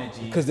your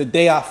energy. because the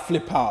day I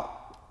flip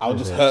out, I'll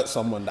just hurt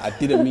someone that I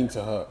didn't mean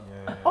to hurt.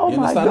 Oh You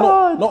my understand?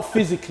 god. Not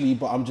physically,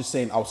 but I'm just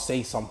saying I'll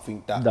say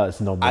something that That's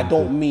not I meant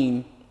don't to.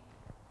 mean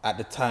at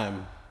the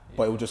time,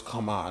 but it will just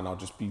come out and I'll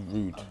just be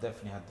rude. I've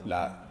definitely had the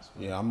Like,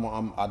 yeah,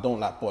 I don't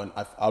like button.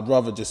 I'd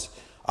rather just.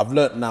 I've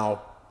learnt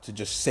now to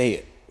just say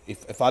it.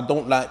 If I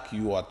don't like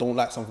you or I don't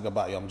like something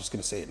about you, I'm just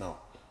gonna say it now,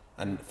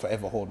 and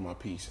forever hold my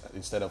peace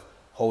instead of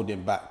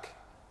holding back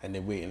and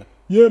then waiting.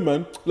 Yeah,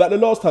 man. Like the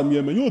last time,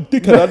 yeah, man. You're a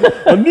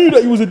dickhead. I knew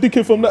that you was a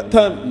dickhead from that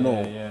time.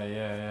 No. Yeah.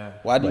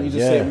 Why don't you But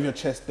just say yeah. it with your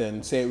chest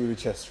then? Say it with your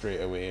chest straight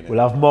away. Innit?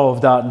 We'll have more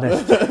of that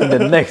next in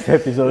the next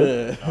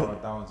episode. Oh,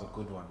 that one's a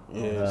good one.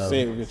 Yeah,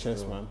 say it with your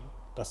chest, man.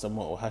 That's the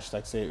motto.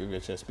 Hashtag say it with your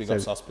chest. Big up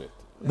suspect.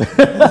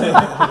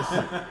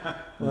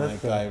 My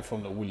guy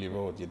from the Woolly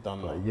Road, you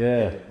done that.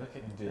 Yeah. Look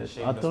at you doing I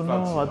shameless don't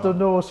plugs, know. you I don't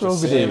know what's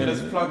wrong with Shameless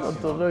him. plugs, I you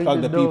don't know. know.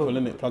 Plug the even know.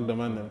 people, innit? Plug the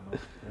man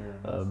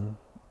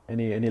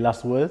then. Any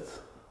last words?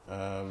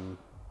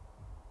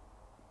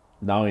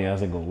 Now he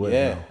hasn't got words.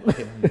 Yeah,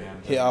 Now.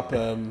 hit up,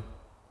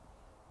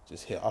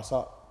 just hit us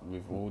up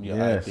with all your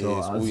Yeah. ideas, So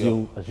all as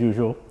your, as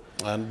usual.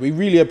 and we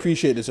really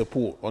appreciate the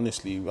support.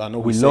 Honestly, I know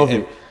We say love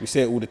it, it. we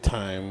say it all the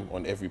time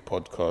on every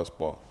podcast,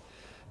 but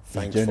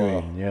thanks for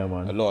genuine, yeah,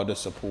 man. a lot of the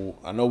support.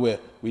 I know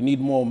we need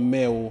more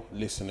male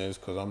listeners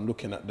because I'm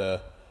looking at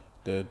the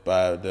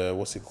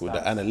what's it called, the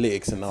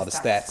analytics and all the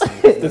stats,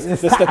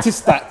 the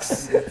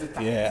statistics.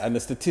 Yeah, and the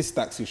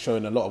statistics is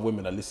showing a lot of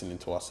women are listening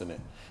to us in it,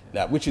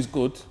 like, which is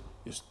good.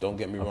 Just don't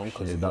get me wrong,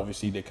 because Appreciate that.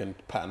 obviously they can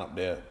pattern up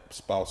their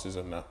spouses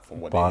and that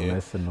from what they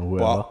Partners hear. and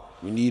whoever.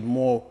 But we need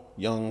more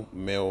young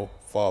male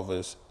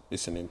fathers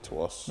listening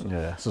to us.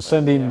 Yeah. So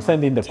send in the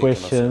Taking us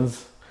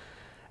questions.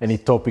 Any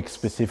topic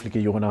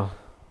specifically you wanna?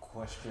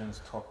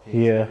 Questions, topics,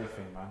 Yeah.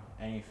 everything, man.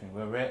 Anything.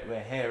 We're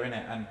here,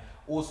 innit? And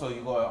also,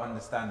 you gotta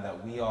understand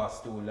that we are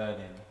still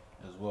learning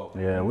as well.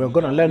 Yeah, we're We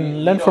gonna don't-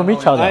 learn we from don't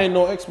each know- other. I ain't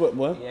no expert,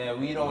 boy. Yeah,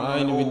 we don't. I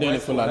ain't know been all, doing we're it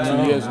for still like 2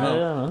 learning, years man. now.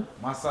 Yeah, man.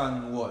 My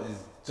son, what is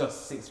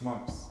just 6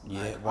 months.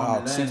 Yeah, Like, wow,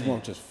 I'm 6 learning.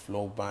 months just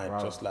flow by Bro,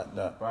 just like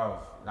that. Bro,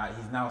 like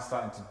he's now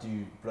starting to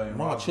do blowing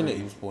March, innit? raspberries.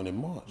 He was born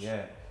in March.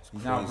 Yeah, he's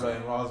crazy. now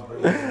blowing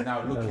raspberries. He's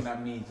now looking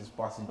at me, just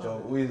busting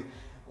jokes.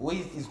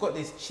 Always, he's got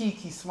this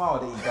cheeky smile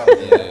that he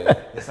does. Yeah.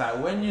 It's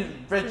like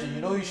when Bridget, you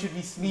know you should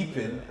be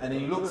sleeping, and then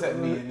he looks at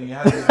me and he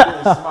has this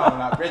little smile. I'm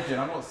like, Bridget,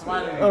 I'm not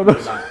smiling at you.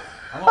 Like,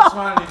 I'm not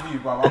smiling at you,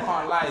 bro. I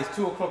can't lie. It's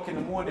 2 o'clock in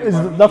the morning. There's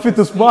bruv. You nothing need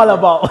to sleep, smile bruv.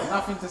 about. There's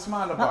nothing to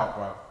smile about,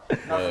 bro.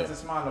 Nothing to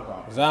smile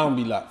about. Because I don't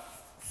be like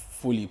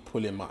fully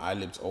pulling my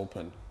eyelids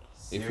open.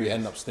 If we Serious.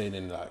 end up staying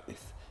in, like,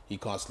 if he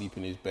can't sleep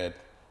in his bed,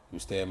 he'll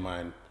stay in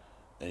mine,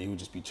 and he would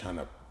just be trying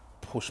to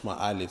push my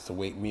eyelids to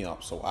wake me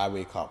up. So I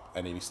wake up,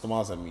 and then he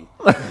smiles at me.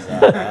 He's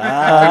like,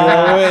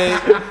 wait,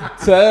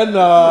 turn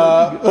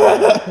up.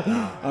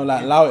 I'm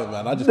like, allow it,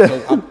 man. I just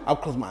close, I'll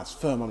close my eyes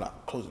firm. I'm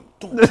like, closing.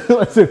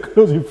 That's a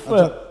closing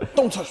first.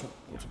 Don't touch me.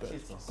 Go to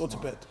bed. Go to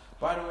bed.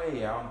 By the way,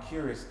 yeah, I'm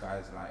curious,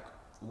 guys. Like,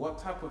 what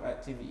type of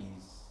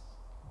activities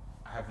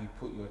have you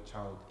put your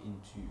child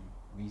into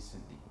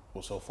recently?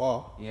 Well, so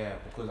far, Yeah,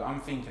 because I'm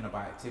thinking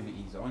about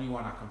activities. The only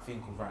one I can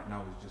think of right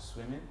now is just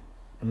swimming.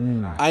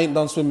 Like, I ain't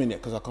done swimming yet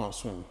because I can't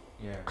swim.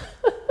 yeah.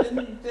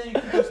 then you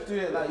can just do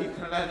it like you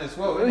can learn as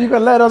well. You innit?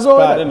 can let us go.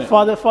 bad, innit? innit?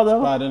 Father, bad,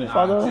 innit? Nah, do you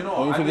father. know Don't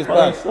you what? think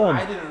it's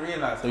I didn't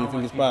realize Don't you how think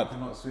much it's people bad?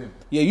 cannot swim.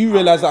 Yeah, you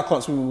realise I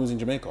can't swim when we was in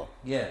Jamaica.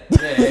 Yeah. And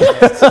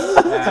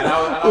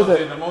I was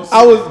doing the most.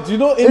 I was, do you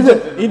know, Is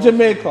it? in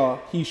Jamaica,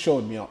 he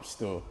showed me up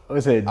still. I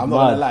say, I'm not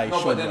gonna lie, he No,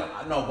 but showed me then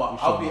up. no, but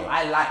showed me up.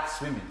 I like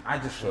swimming. I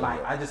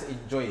just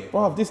enjoy it.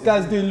 Bro, this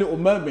guy's doing Little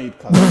Mermaid,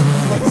 cuz.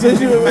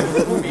 Since you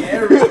Put me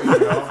Ariel, you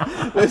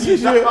know. since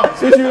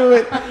you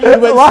went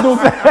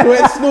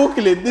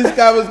snorkeling, this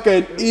guy was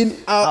going in,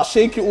 out,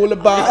 shaking all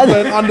about,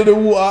 going under the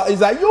water.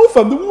 He's like, yo,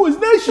 fam, the water's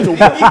nice, you know.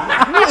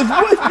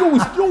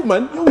 Yo,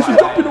 man, we should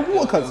jump in the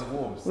water, cuz.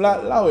 I'm like,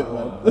 allow it,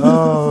 man.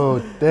 Oh,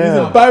 He's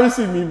damn.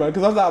 embarrassing me, man,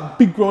 because I was like a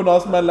big grown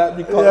ass man like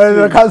me.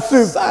 I can't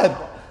swim. Sad.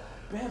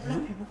 Bare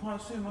black people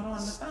can't swim. I don't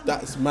understand.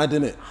 That's mad,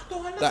 innit? I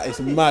don't understand. That is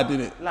mad,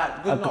 innit?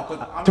 Like, good luck.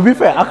 'Cause I'm To be not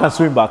fair, gonna I can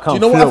swim, but I Do can't you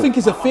know what? float. I think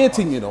it's a fair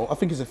thing, you know. I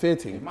think it's a fair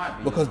thing might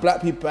be, because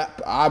black people.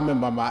 I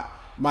remember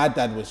my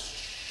dad was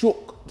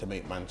shook to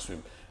make man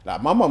swim.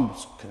 Like my mum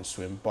can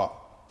swim, but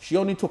she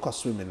only took us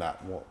swimming like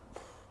what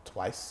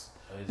twice.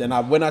 Then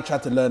when I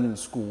tried to learn in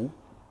school,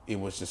 it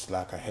was just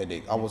like a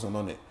headache. I wasn't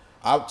on it.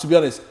 To be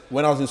honest,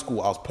 when I was in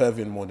school, I was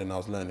perving more than I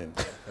was learning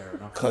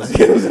because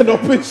it was an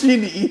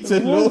opportunity to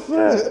know.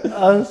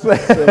 I'm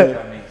saying.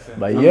 That makes sense.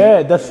 But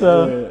yeah, that's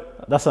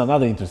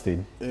another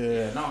interesting.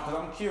 Yeah, no, because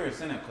I'm curious,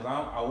 innit? Because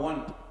I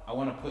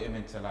want to put him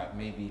into like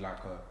maybe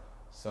like a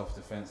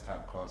self-defense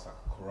type class, like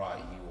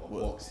karate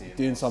or boxing.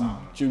 Doing or some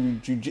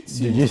something.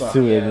 jiu-jitsu, Jiu-jitsu stuff.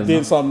 and-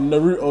 doing some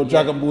Naruto,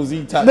 Dragon Ball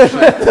Z type shit.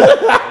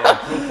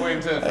 Yeah, for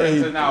him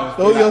to now.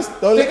 don't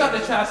Take let- out the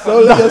chest.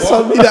 don't let your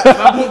son be that-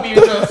 That put me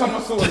into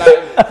some sort of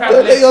like.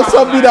 Don't let your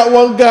son be that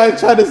one guy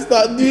trying to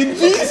start doing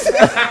jiu-jitsu.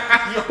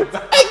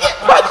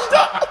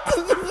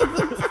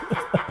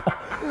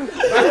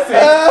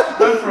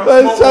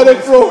 Man's trying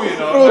to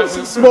throw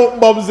smoke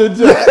bombs and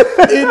just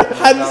in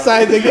hand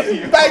size and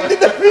get banged in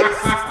the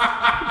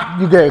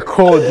face. You get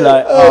cold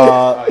like,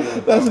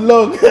 That's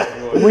long.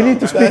 we need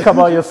to speak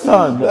about your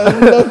son.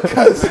 That's long,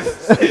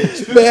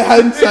 cuz. Bare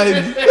hand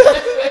signs.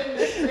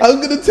 I'm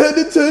gonna turn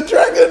into a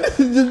dragon.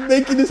 Just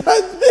making his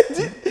hands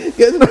big.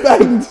 Gets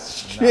banged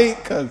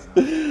straight, cuz.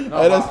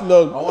 That's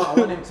long. I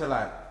want him to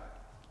like.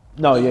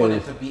 No, I want yeah.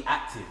 him to be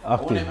active. I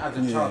want him as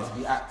a child to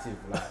be active,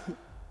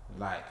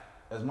 like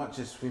as much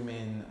as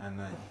swimming and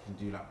you can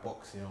do like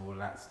boxing and all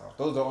that stuff.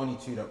 Those are only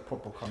two that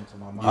proper come to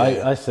my mind.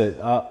 I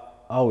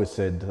always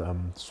said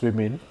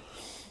swimming.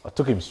 I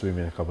took him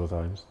swimming a couple of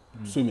times.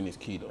 Swimming is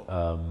key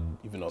though.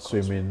 Even though I can't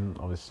swim. Swimming,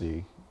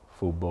 obviously,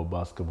 football,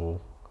 basketball.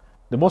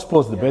 The more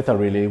sports, the better,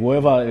 really.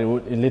 Whoever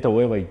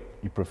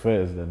he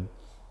prefers, then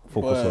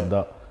focus on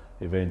that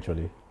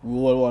eventually. We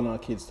all want our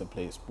kids to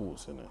play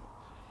sports, innit?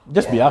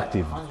 Just be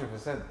active.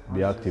 100%.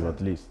 Be active at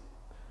least.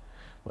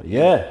 But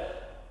yeah,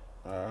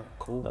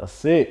 Cool.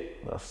 that's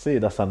it.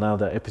 That's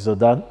another episode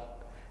done.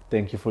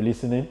 Thank you for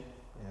listening.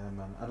 Yeah,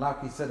 man. And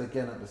like we said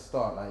again at the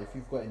start, like if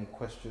you've got any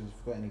questions, if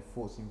you've got any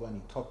thoughts, if you've got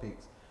any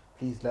topics,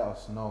 please let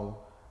us know.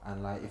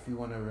 And like if you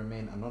want to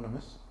remain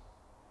anonymous,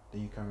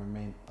 then you can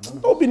remain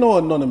anonymous. Don't be no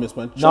anonymous,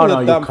 man. Show No,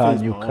 your you damn can't.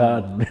 face, You man.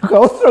 can't.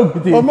 What's wrong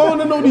with I you?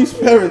 want to know these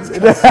parents.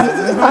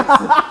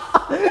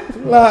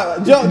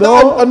 Like,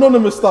 that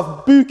anonymous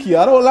stuff, bookie.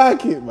 I don't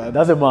like it, man.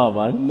 Doesn't matter,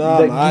 man. Nah,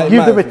 Like, man,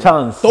 give them a man.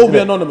 chance. Don't be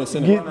anonymous,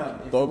 innit?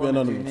 Give- Don't be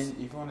anonymous. If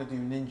you want to do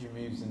ninja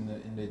moves in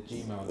the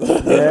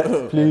Gmail,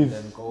 Yeah, please.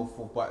 then go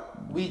for.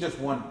 But we just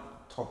want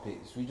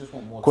topics. We just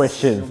want more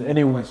Questions. some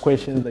Any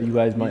questions that you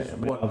guys We might just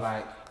might want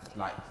have?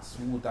 like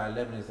small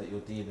dilemmas that you're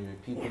dealing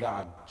with. People that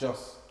are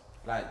just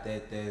like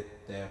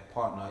their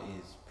partner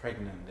is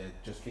pregnant, they're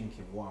just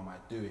thinking, what am I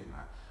doing?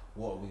 Like,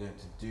 what are we going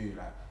to do?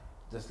 Like,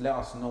 just let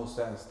us know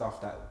certain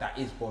stuff that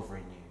is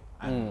bothering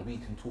you, and we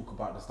can talk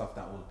about the stuff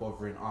that was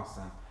bothering us,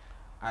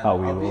 and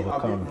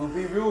we'll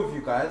be real with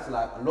you guys.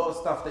 Like, a lot of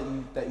stuff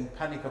that you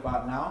panic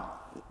about now,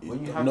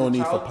 when you have no a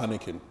need child, for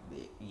panicking.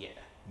 Yeah,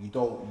 you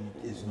don't.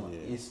 It's not.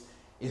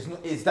 It's not.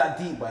 It's that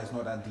deep, but it's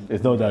not that deep.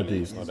 It's not that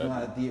deep. It's not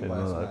that deep, but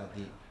it's not that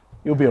deep.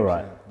 You'll be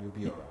alright. You'll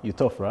be alright. You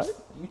tough, right?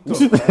 You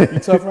tough, right? You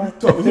tough, right?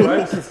 Tough,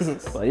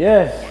 right? But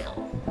yeah,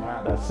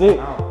 Alright, that's it.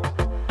 out.